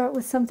 I start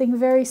with something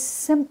very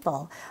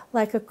simple,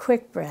 like a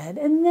quick bread.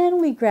 And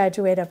then we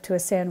graduate up to a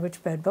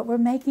sandwich bread, but we're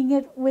making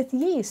it with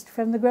yeast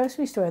from the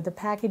grocery store, the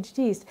packaged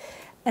yeast.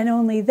 And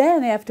only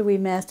then, after we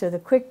master the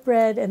quick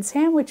bread and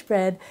sandwich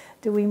bread,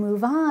 do we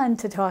move on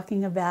to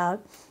talking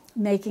about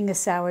making a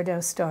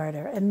sourdough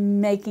starter and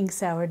making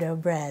sourdough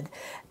bread.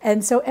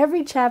 And so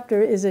every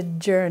chapter is a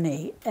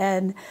journey.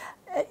 And,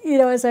 you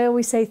know, as I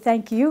always say,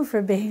 thank you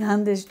for being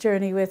on this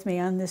journey with me,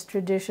 on this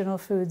traditional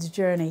foods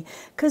journey,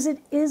 because it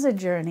is a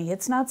journey.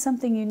 It's not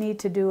something you need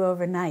to do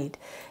overnight.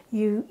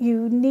 You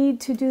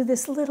need to do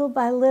this little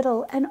by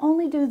little and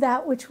only do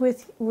that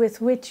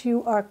with which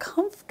you are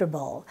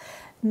comfortable.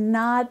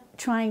 not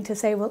trying to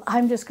say, well,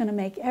 I'm just going to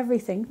make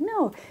everything.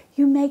 No,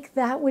 you make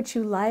that which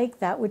you like,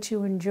 that which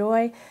you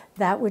enjoy,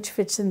 that which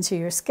fits into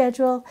your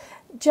schedule,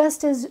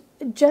 just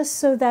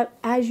so that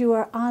as you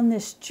are on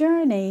this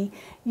journey,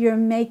 you're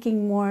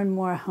making more and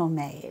more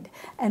homemade.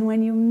 And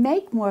when you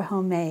make more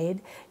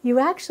homemade, you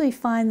actually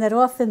find that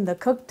often the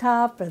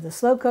cooktop or the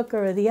slow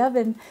cooker or the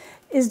oven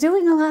is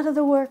doing a lot of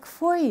the work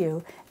for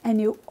you. And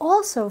you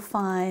also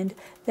find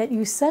that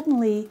you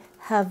suddenly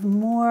have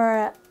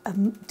more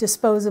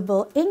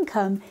disposable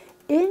income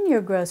in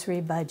your grocery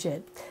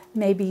budget,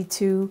 maybe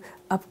to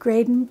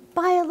upgrade and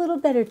buy a little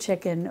better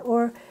chicken,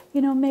 or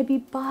maybe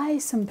buy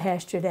some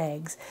pastured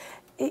eggs.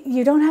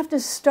 You don't have to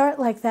start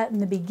like that in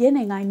the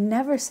beginning. I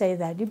never say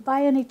that. You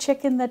buy any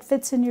chicken that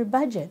fits in your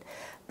budget.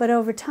 But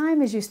over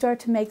time, as you start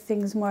to make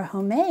things more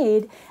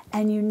homemade,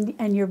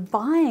 and you're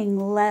buying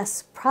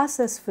less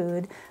processed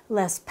food,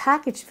 less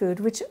packaged food,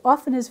 which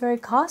often is very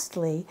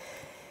costly,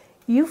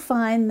 you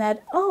find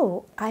that,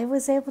 oh, I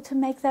was able to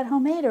make that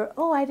homemade, or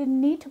oh, I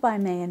didn't need to buy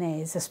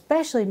mayonnaise,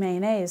 especially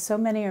mayonnaise. So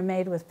many are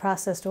made with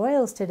processed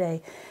oils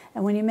today.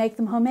 And when you make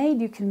them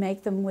homemade, you can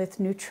make them with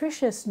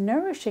nutritious,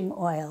 nourishing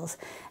oils,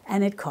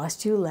 and it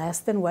costs you less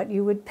than what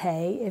you would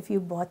pay if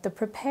you bought the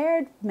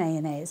prepared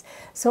mayonnaise.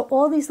 So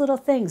all these little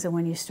things, and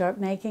when you start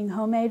making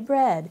homemade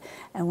bread,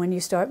 and when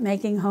you start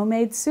making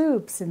homemade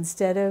soups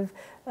instead of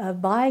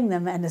buying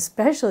them, and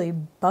especially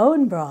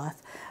bone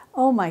broth.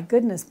 Oh my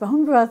goodness,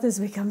 bone broth has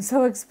become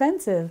so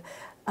expensive.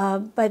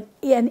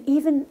 And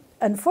even,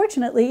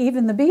 unfortunately,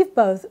 even the beef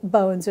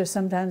bones are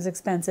sometimes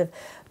expensive.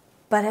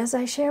 But as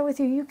I share with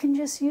you, you can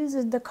just use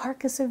the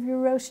carcass of your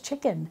roast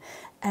chicken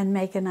and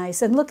make a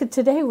nice, and look at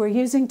today, we're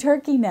using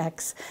turkey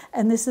necks.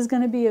 And this is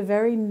going to be a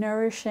very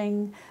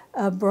nourishing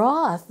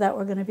broth that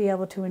we're going to be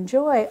able to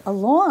enjoy,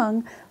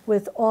 along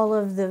with all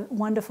of the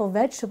wonderful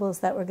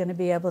vegetables that we're going to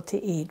be able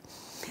to eat.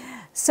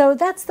 So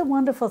that's the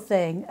wonderful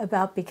thing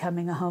about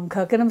becoming a home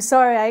cook. And I'm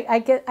sorry, I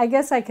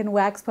guess I can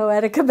wax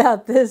poetic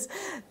about this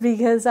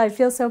because I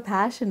feel so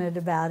passionate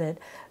about it.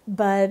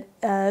 But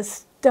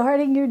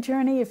starting your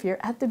journey, if you're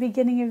at the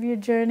beginning of your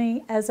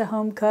journey as a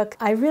home cook,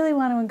 I really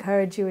want to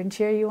encourage you and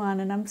cheer you on.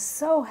 And I'm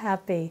so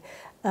happy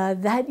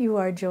that you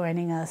are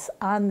joining us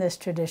on this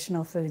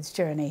traditional foods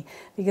journey,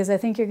 because I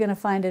think you're going to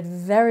find it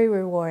very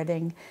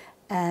rewarding.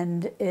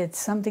 And it's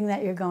something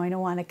that you're going to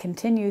want to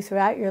continue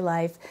throughout your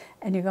life,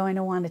 and you're going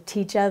to want to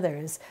teach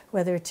others,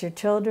 whether it's your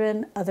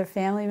children, other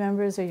family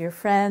members, or your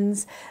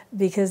friends,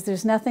 because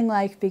there's nothing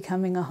like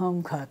becoming a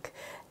home cook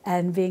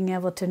and being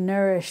able to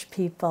nourish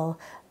people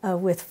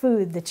with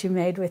food that you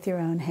made with your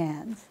own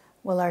hands.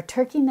 Well, our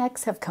turkey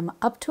necks have come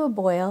up to a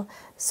boil,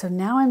 so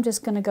now I'm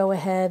just going to go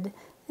ahead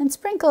and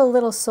sprinkle a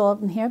little salt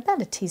in here,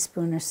 about a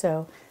teaspoon or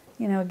so.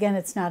 Again,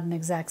 it's not an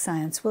exact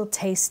science. We'll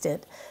taste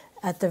it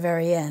at the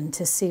very end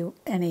to see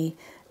any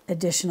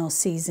additional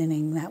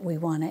seasoning that we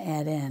want to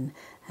add in.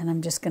 And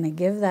I'm just going to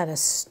give that a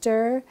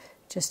stir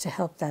just to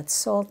help that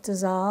salt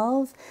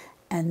dissolve.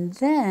 And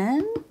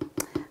then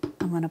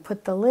I'm going to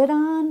put the lid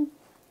on,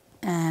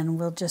 and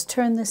we'll just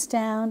turn this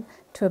down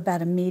to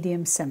about a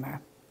medium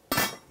simmer.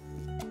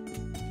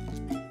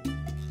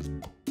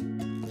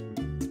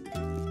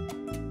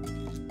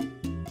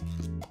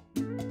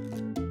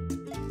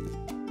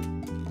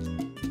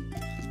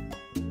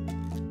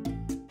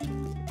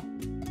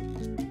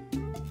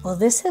 Well,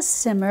 this has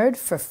simmered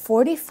for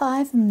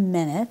 45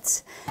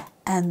 minutes,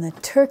 and the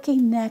turkey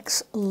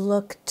necks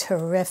look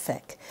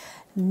terrific.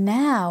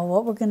 Now,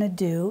 what we're going to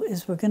do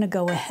is we're going to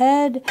go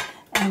ahead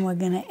and we're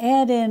going to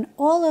add in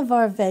all of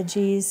our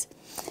veggies,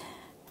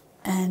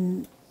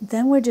 and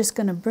then we're just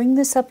going to bring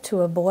this up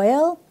to a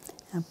boil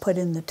and put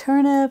in the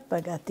turnip. I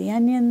got the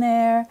onion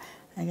there.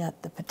 I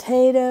got the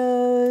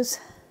potatoes.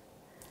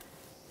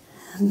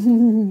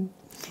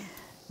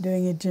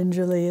 Doing it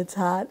gingerly, it's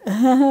hot.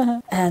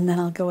 And then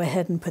I'll go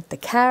ahead and put the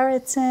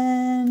carrots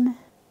in,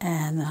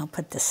 and then I'll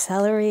put the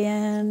celery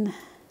in.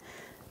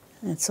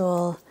 It's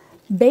all,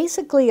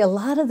 basically a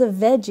lot of the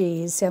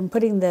veggies, I'm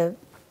putting the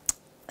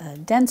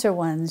denser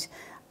ones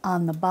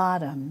on the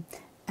bottom,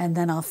 and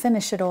then I'll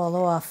finish it all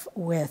off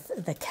with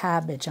the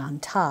cabbage on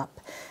top.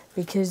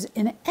 Because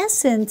in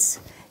essence,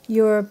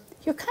 you're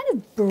kind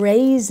of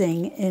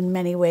braising in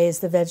many ways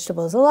the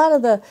vegetables. A lot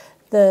of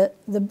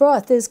the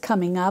broth is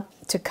coming up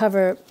to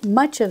cover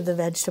much of the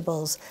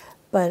vegetables,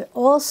 but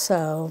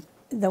also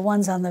the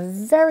ones on the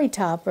very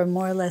top are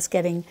more or less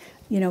getting,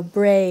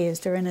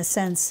 braised, or in a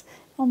sense,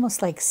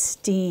 almost like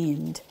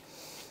steamed.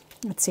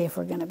 Let's see if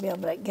we're going to be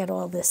able to get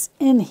all this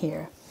in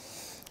here.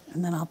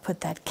 And then I'll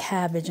put that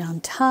cabbage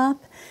on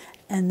top,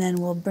 and then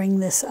we'll bring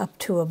this up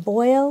to a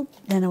boil.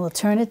 Then we'll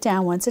turn it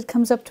down. Once it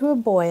comes up to a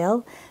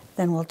boil,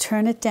 then we'll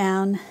turn it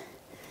down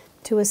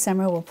to a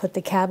simmer. We'll put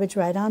the cabbage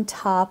right on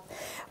top.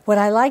 What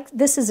I like,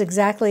 this is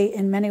exactly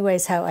in many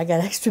ways how I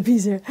got extra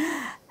peas here,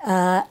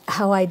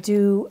 how I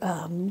do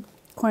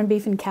corned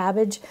beef and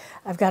cabbage.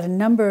 I've got a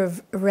number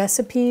of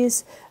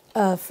recipes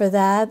for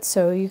that,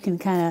 so you can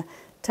kind of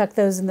tuck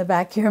those in the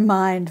back of your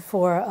mind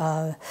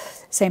for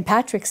St.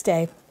 Patrick's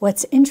Day.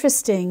 What's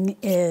interesting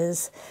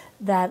is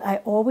that I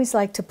always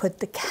like to put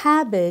the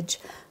cabbage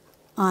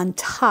on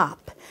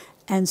top.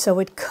 And so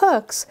it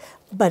cooks,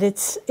 but it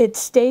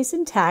stays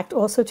intact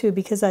also too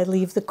because I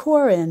leave the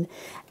core in.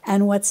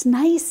 And what's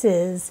nice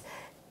is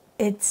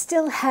it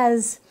still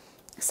has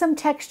some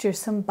texture,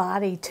 some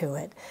body to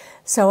it.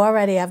 So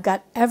already I've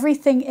got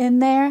everything in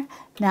there.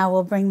 Now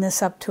we'll bring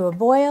this up to a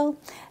boil.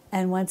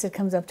 And once it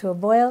comes up to a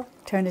boil,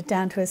 turn it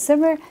down to a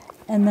simmer,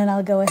 and then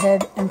I'll go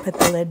ahead and put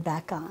the lid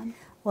back on.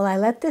 Well, I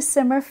let this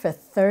simmer for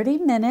 30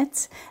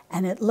 minutes,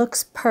 and it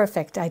looks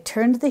perfect. I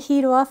turned the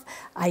heat off.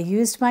 I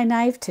used my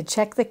knife to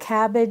check the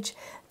cabbage.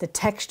 The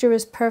texture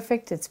is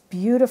perfect. It's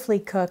beautifully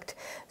cooked.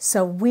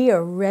 So we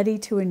are ready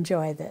to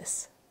enjoy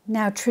this.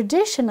 Now,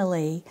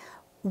 traditionally,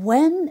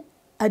 when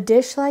a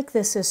dish like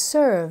this is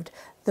served,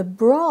 the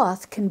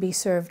broth can be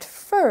served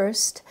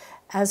first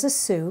as a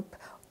soup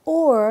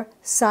or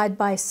side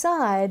by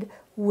side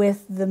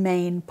with the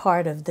main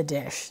part of the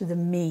dish, the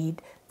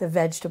meat, the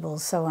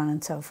vegetables, so on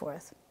and so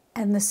forth.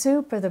 And the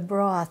soup or the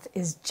broth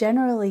is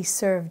generally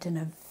served in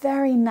a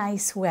very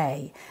nice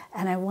way,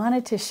 and I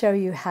wanted to show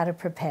you how to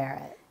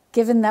prepare it.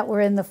 Given that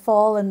we're in the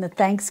fall and the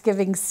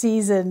Thanksgiving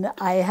season,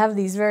 I have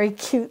these very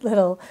cute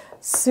little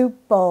soup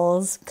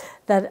bowls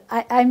that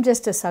I'm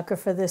just a sucker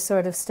for this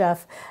sort of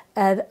stuff,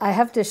 and I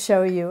have to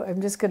show you.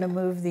 I'm just going to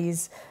move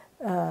these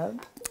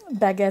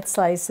baguette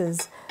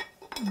slices,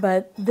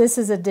 but this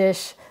is a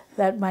dish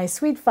that my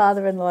sweet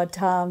father-in-law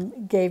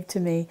Tom gave to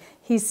me.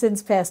 He's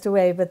since passed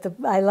away, but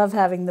I love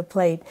having the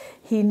plate.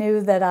 He knew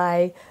that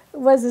I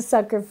was a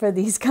sucker for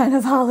these kind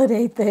of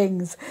holiday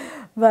things,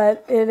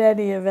 but in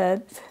any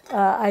event,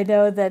 I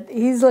know that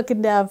he's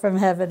looking down from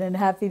heaven and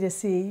happy to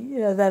see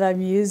that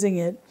I'm using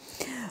it.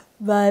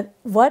 But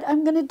what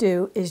I'm going to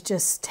do is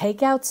just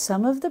take out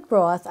some of the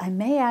broth. I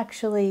may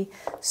actually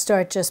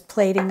start just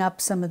plating up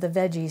some of the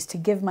veggies to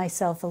give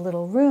myself a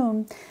little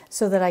room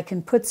so that I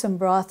can put some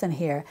broth in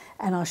here,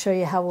 and I'll show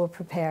you how we'll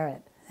prepare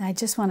it. And I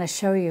just want to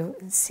show you,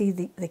 see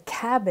the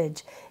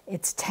cabbage.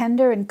 It's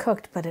tender and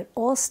cooked, but it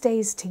all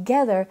stays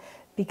together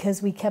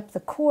because we kept the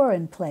core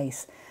in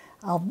place.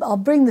 I'll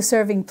bring the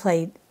serving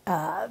plate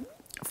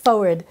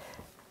forward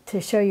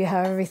to show you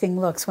how everything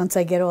looks once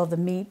I get all the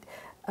meat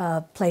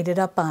plated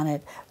up on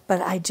it.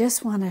 But I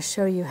just want to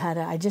show you how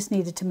to, I just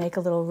needed to make a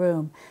little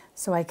room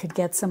so I could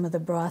get some of the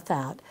broth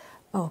out.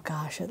 Oh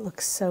gosh, it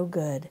looks so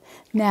good.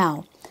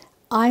 Now,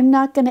 I'm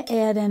not going to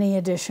add any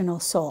additional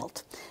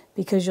salt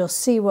because you'll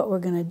see what we're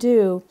going to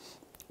do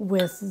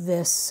with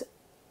this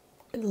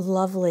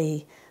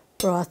lovely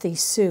brothy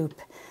soup.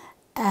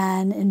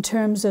 And in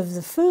terms of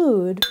the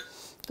food,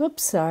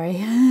 oops, sorry,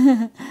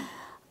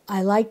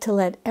 I like to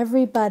let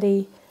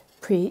everybody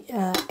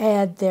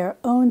add their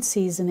own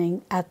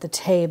seasoning at the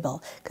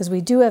table because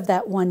we do have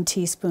that 1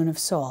 teaspoon of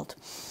salt.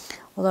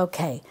 Well,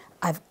 okay,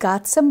 I've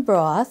got some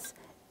broth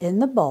in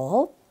the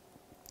bowl,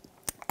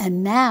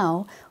 and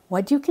now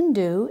what you can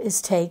do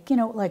is take,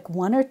 like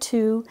 1 or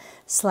 2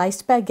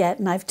 sliced baguette,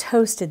 and I've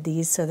toasted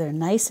these so they're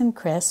nice and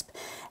crisp,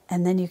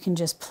 and then you can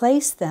just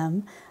place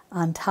them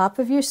on top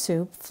of your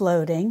soup,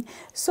 floating,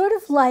 sort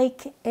of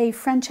like a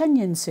French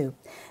onion soup.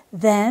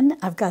 Then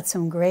I've got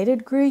some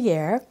grated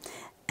Gruyère,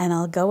 and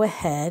I'll go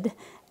ahead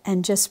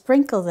and just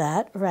sprinkle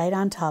that right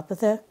on top of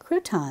the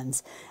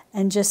croutons.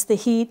 And just the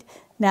heat.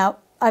 Now,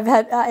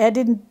 I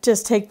didn't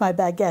just take my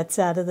baguettes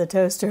out of the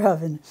toaster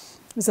oven,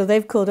 so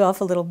they've cooled off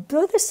a little.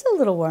 Oh, they're still a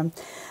little warm.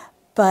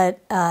 But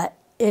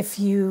if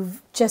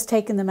you've just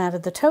taken them out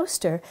of the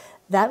toaster,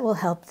 that will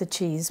help the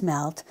cheese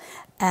melt.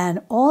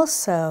 And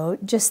also,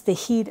 just the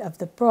heat of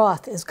the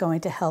broth is going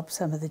to help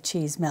some of the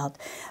cheese melt.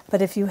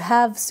 But if you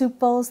have soup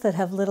bowls that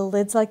have little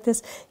lids like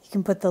this, you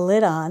can put the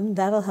lid on.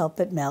 That'll help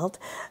it melt.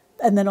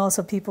 And then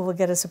also people will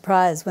get a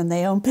surprise when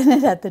they open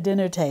it at the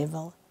dinner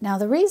table. Now,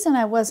 the reason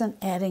I wasn't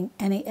adding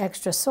any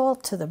extra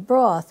salt to the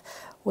broth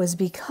was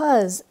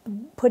because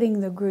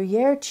putting the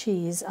Gruyere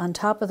cheese on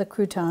top of the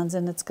croutons,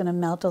 and it's going to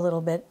melt a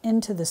little bit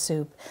into the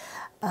soup,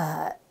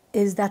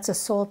 that's a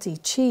salty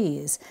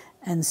cheese.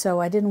 And so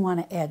I didn't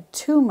want to add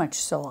too much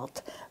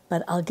salt,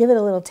 but I'll give it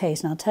a little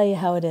taste, and I'll tell you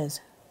how it is.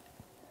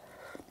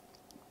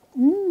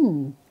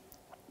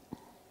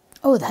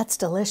 Oh, that's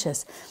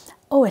delicious.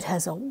 Oh, it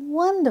has a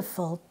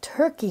wonderful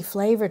turkey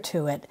flavor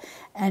to it,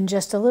 and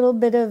just a little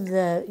bit of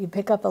you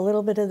pick up a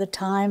little bit of the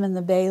thyme and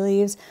the bay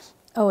leaves.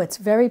 Oh, it's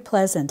very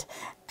pleasant,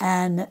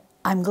 and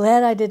I'm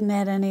glad I didn't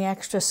add any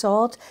extra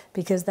salt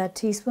because that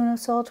teaspoon of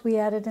salt we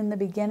added in the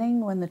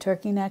beginning when the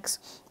turkey necks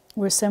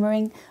were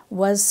simmering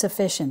was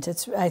sufficient.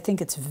 I think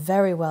it's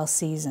very well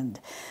seasoned.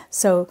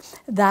 So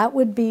that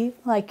would be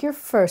like your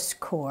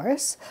first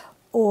course,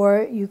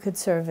 or you could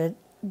serve it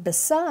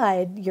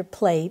beside your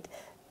plate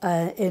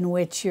in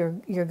which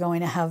you're going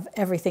to have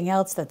everything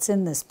else that's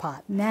in this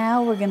pot.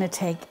 Now we're going to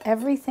take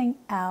everything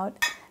out,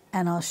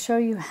 and I'll show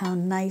you how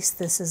nice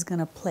this is going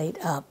to plate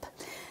up.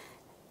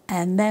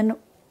 And then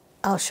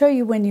I'll show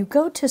you when you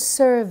go to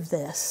serve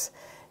this.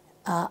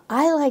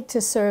 I like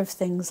to serve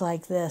things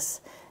like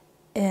this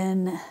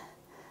in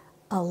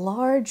a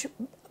large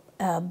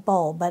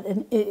bowl, but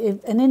an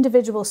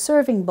individual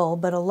serving bowl,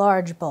 but a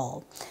large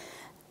bowl.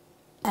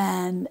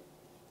 And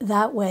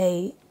that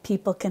way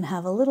people can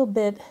have a little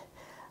bit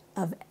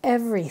of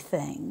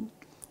everything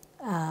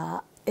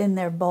in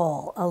their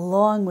bowl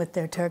along with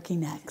their turkey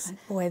necks.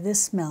 Boy,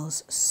 this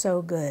smells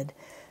so good.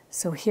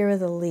 So here are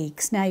the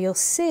leeks. Now you'll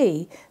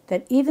see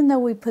that even though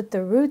we put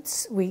the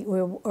roots,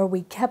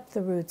 we kept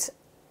the roots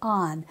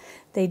on,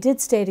 they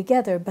did stay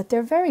together, but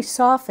they're very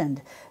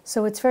softened.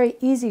 So it's very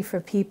easy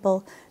for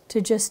people to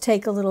just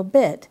take a little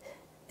bit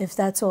if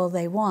that's all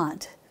they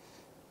want.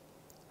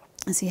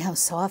 See how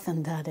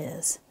softened that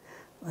is.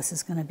 This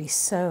is going to be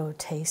so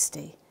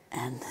tasty.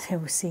 And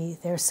see,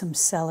 there's some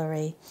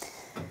celery.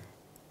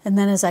 And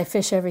then as I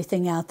fish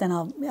everything out, then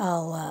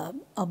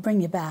I'll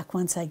bring you back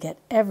once I get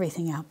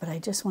everything out. But I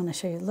just want to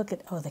show you, look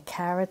at, oh, the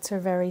carrots are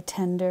very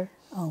tender.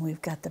 Oh,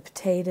 we've got the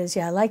potatoes.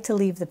 Yeah, I like to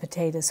leave the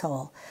potatoes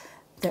whole.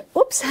 They're,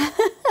 oops,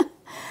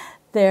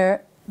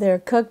 they're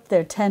cooked,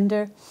 they're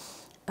tender,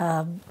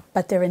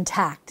 but they're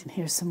intact. And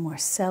here's some more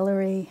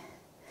celery.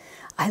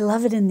 I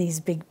love it in these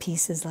big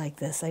pieces like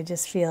this. I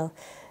just feel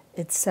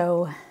it's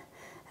so,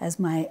 as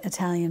my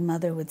Italian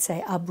mother would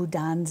say,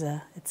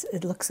 abbondanza.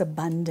 It looks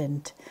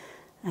abundant.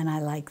 And I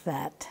like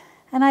that.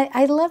 And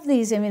I love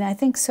these. I mean, I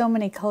think so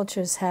many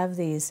cultures have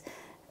these.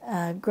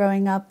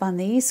 Growing up on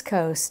the East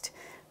Coast,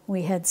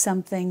 we had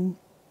something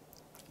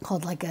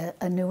called like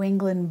a New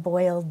England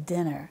boiled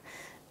dinner.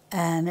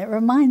 And it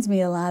reminds me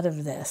a lot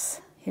of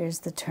this. Here's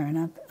the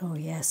turnip. Oh,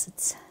 yes,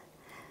 it's...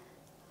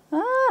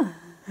 Ah!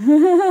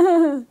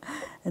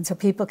 And so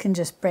people can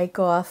just break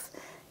off,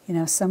 you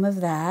know, some of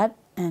that.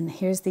 And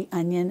here's the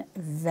onion,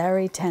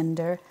 very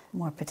tender.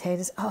 More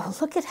potatoes. Oh,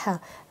 look at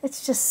how,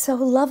 it's just so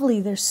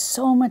lovely. There's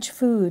so much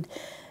food.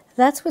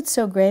 That's what's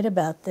so great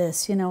about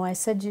this. You know, I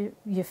said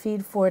you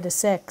feed 4 to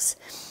 6,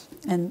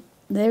 and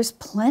there's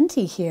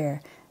plenty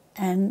here.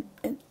 And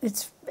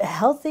it's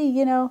healthy,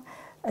 you know,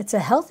 it's a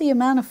healthy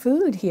amount of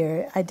food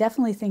here. I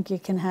definitely think you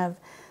can have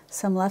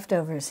some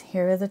leftovers.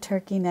 Here are the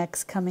turkey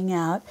necks coming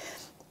out,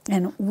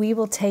 and we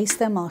will taste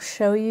them. I'll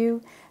show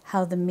you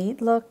how the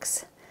meat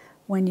looks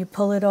when you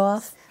pull it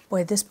off.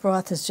 Boy, this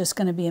broth is just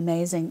going to be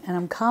amazing. And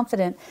I'm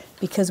confident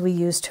because we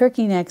used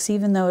turkey necks,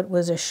 even though it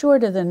was a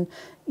shorter than,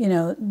 you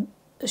know,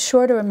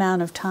 shorter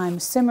amount of time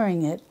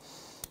simmering it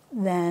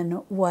than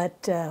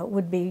what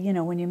would be, you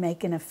know, when you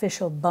make an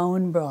official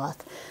bone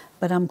broth.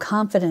 But I'm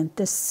confident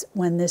this,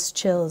 when this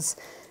chills,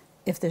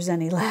 if there's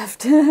any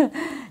left,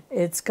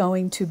 it's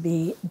going to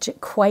be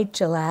quite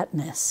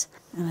gelatinous.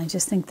 And I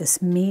just think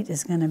this meat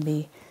is going to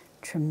be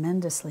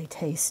tremendously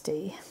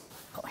tasty.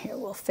 Oh, here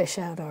we'll fish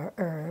out our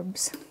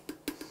herbs.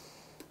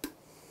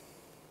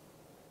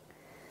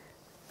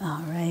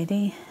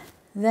 Alrighty.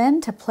 Then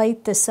to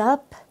plate this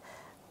up,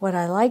 what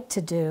I like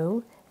to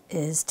do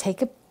is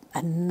take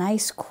a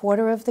nice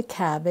quarter of the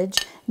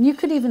cabbage. And you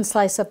could even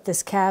slice up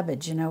this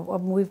cabbage. You know,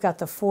 we've got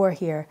the 4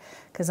 here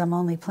because I'm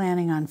only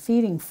planning on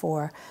feeding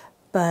 4.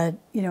 But,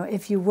 you know,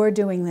 if you were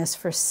doing this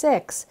for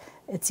 6,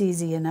 it's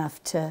easy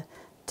enough to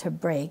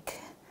break.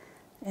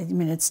 I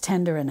mean, it's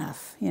tender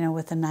enough, you know,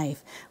 with a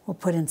knife. We'll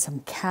put in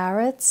some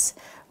carrots.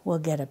 We'll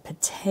get a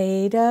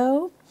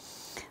potato.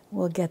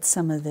 We'll get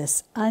some of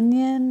this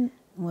onion.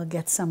 We'll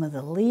get some of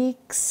the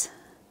leeks.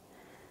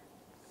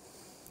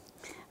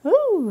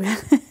 Ooh,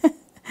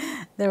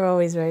 they're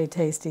always very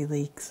tasty,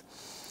 leeks.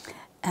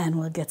 And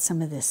we'll get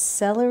some of this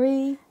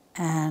celery.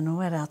 And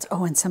what else?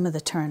 Oh, and some of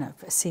the turnip.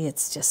 See,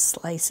 it's just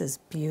slices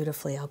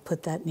beautifully. I'll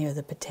put that near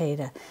the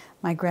potato.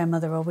 My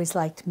grandmother always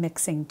liked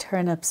mixing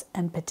turnips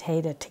and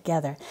potato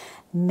together.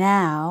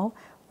 Now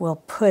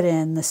we'll put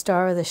in the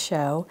star of the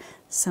show,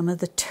 some of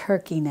the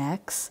turkey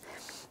necks.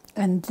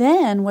 And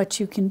then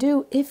what you can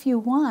do, if you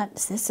want,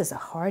 this is a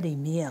hearty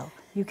meal.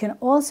 You can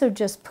also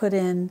just put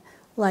in,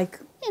 like,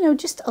 you know,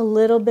 just a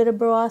little bit of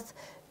broth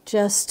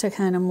just to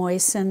kind of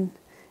moisten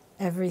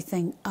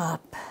everything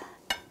up.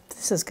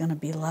 This is going to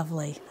be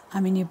lovely. I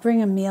mean, you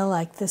bring a meal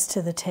like this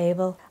to the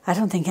table, I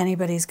don't think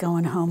anybody's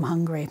going home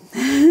hungry.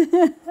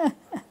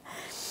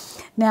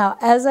 Now,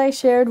 as I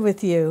shared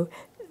with you,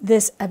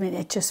 this, I mean,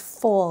 it just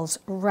falls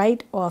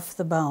right off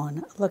the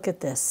bone. Look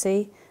at this,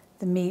 see?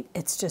 The meat,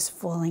 it's just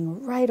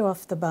falling right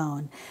off the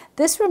bone.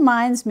 This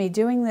reminds me,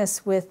 doing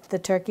this with the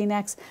turkey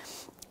necks,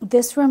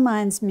 this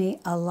reminds me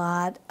a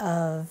lot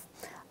of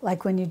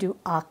like when you do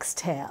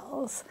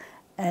oxtails.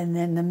 And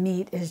then the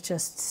meat is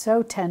just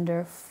so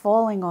tender,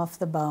 falling off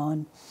the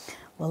bone.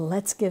 Well,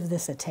 let's give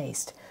this a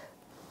taste.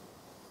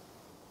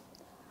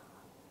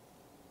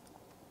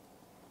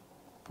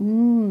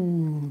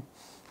 Mmm.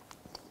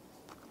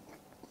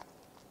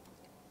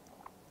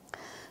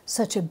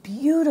 Such a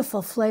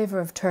beautiful flavor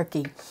of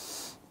turkey.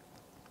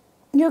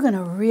 You're going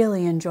to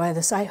really enjoy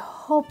this. I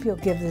hope you'll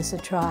give this a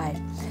try.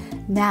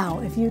 Now,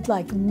 if you'd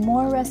like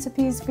more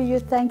recipes for your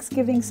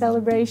Thanksgiving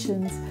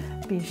celebrations,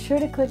 be sure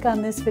to click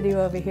on this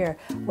video over here,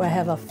 where I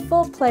have a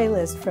full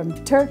playlist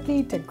from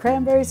turkey to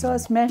cranberry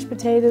sauce, mashed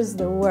potatoes,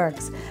 the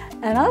works.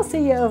 And I'll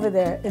see you over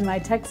there in my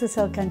Texas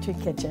Hill Country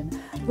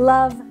kitchen.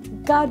 Love,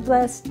 God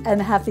bless,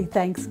 and happy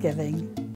Thanksgiving.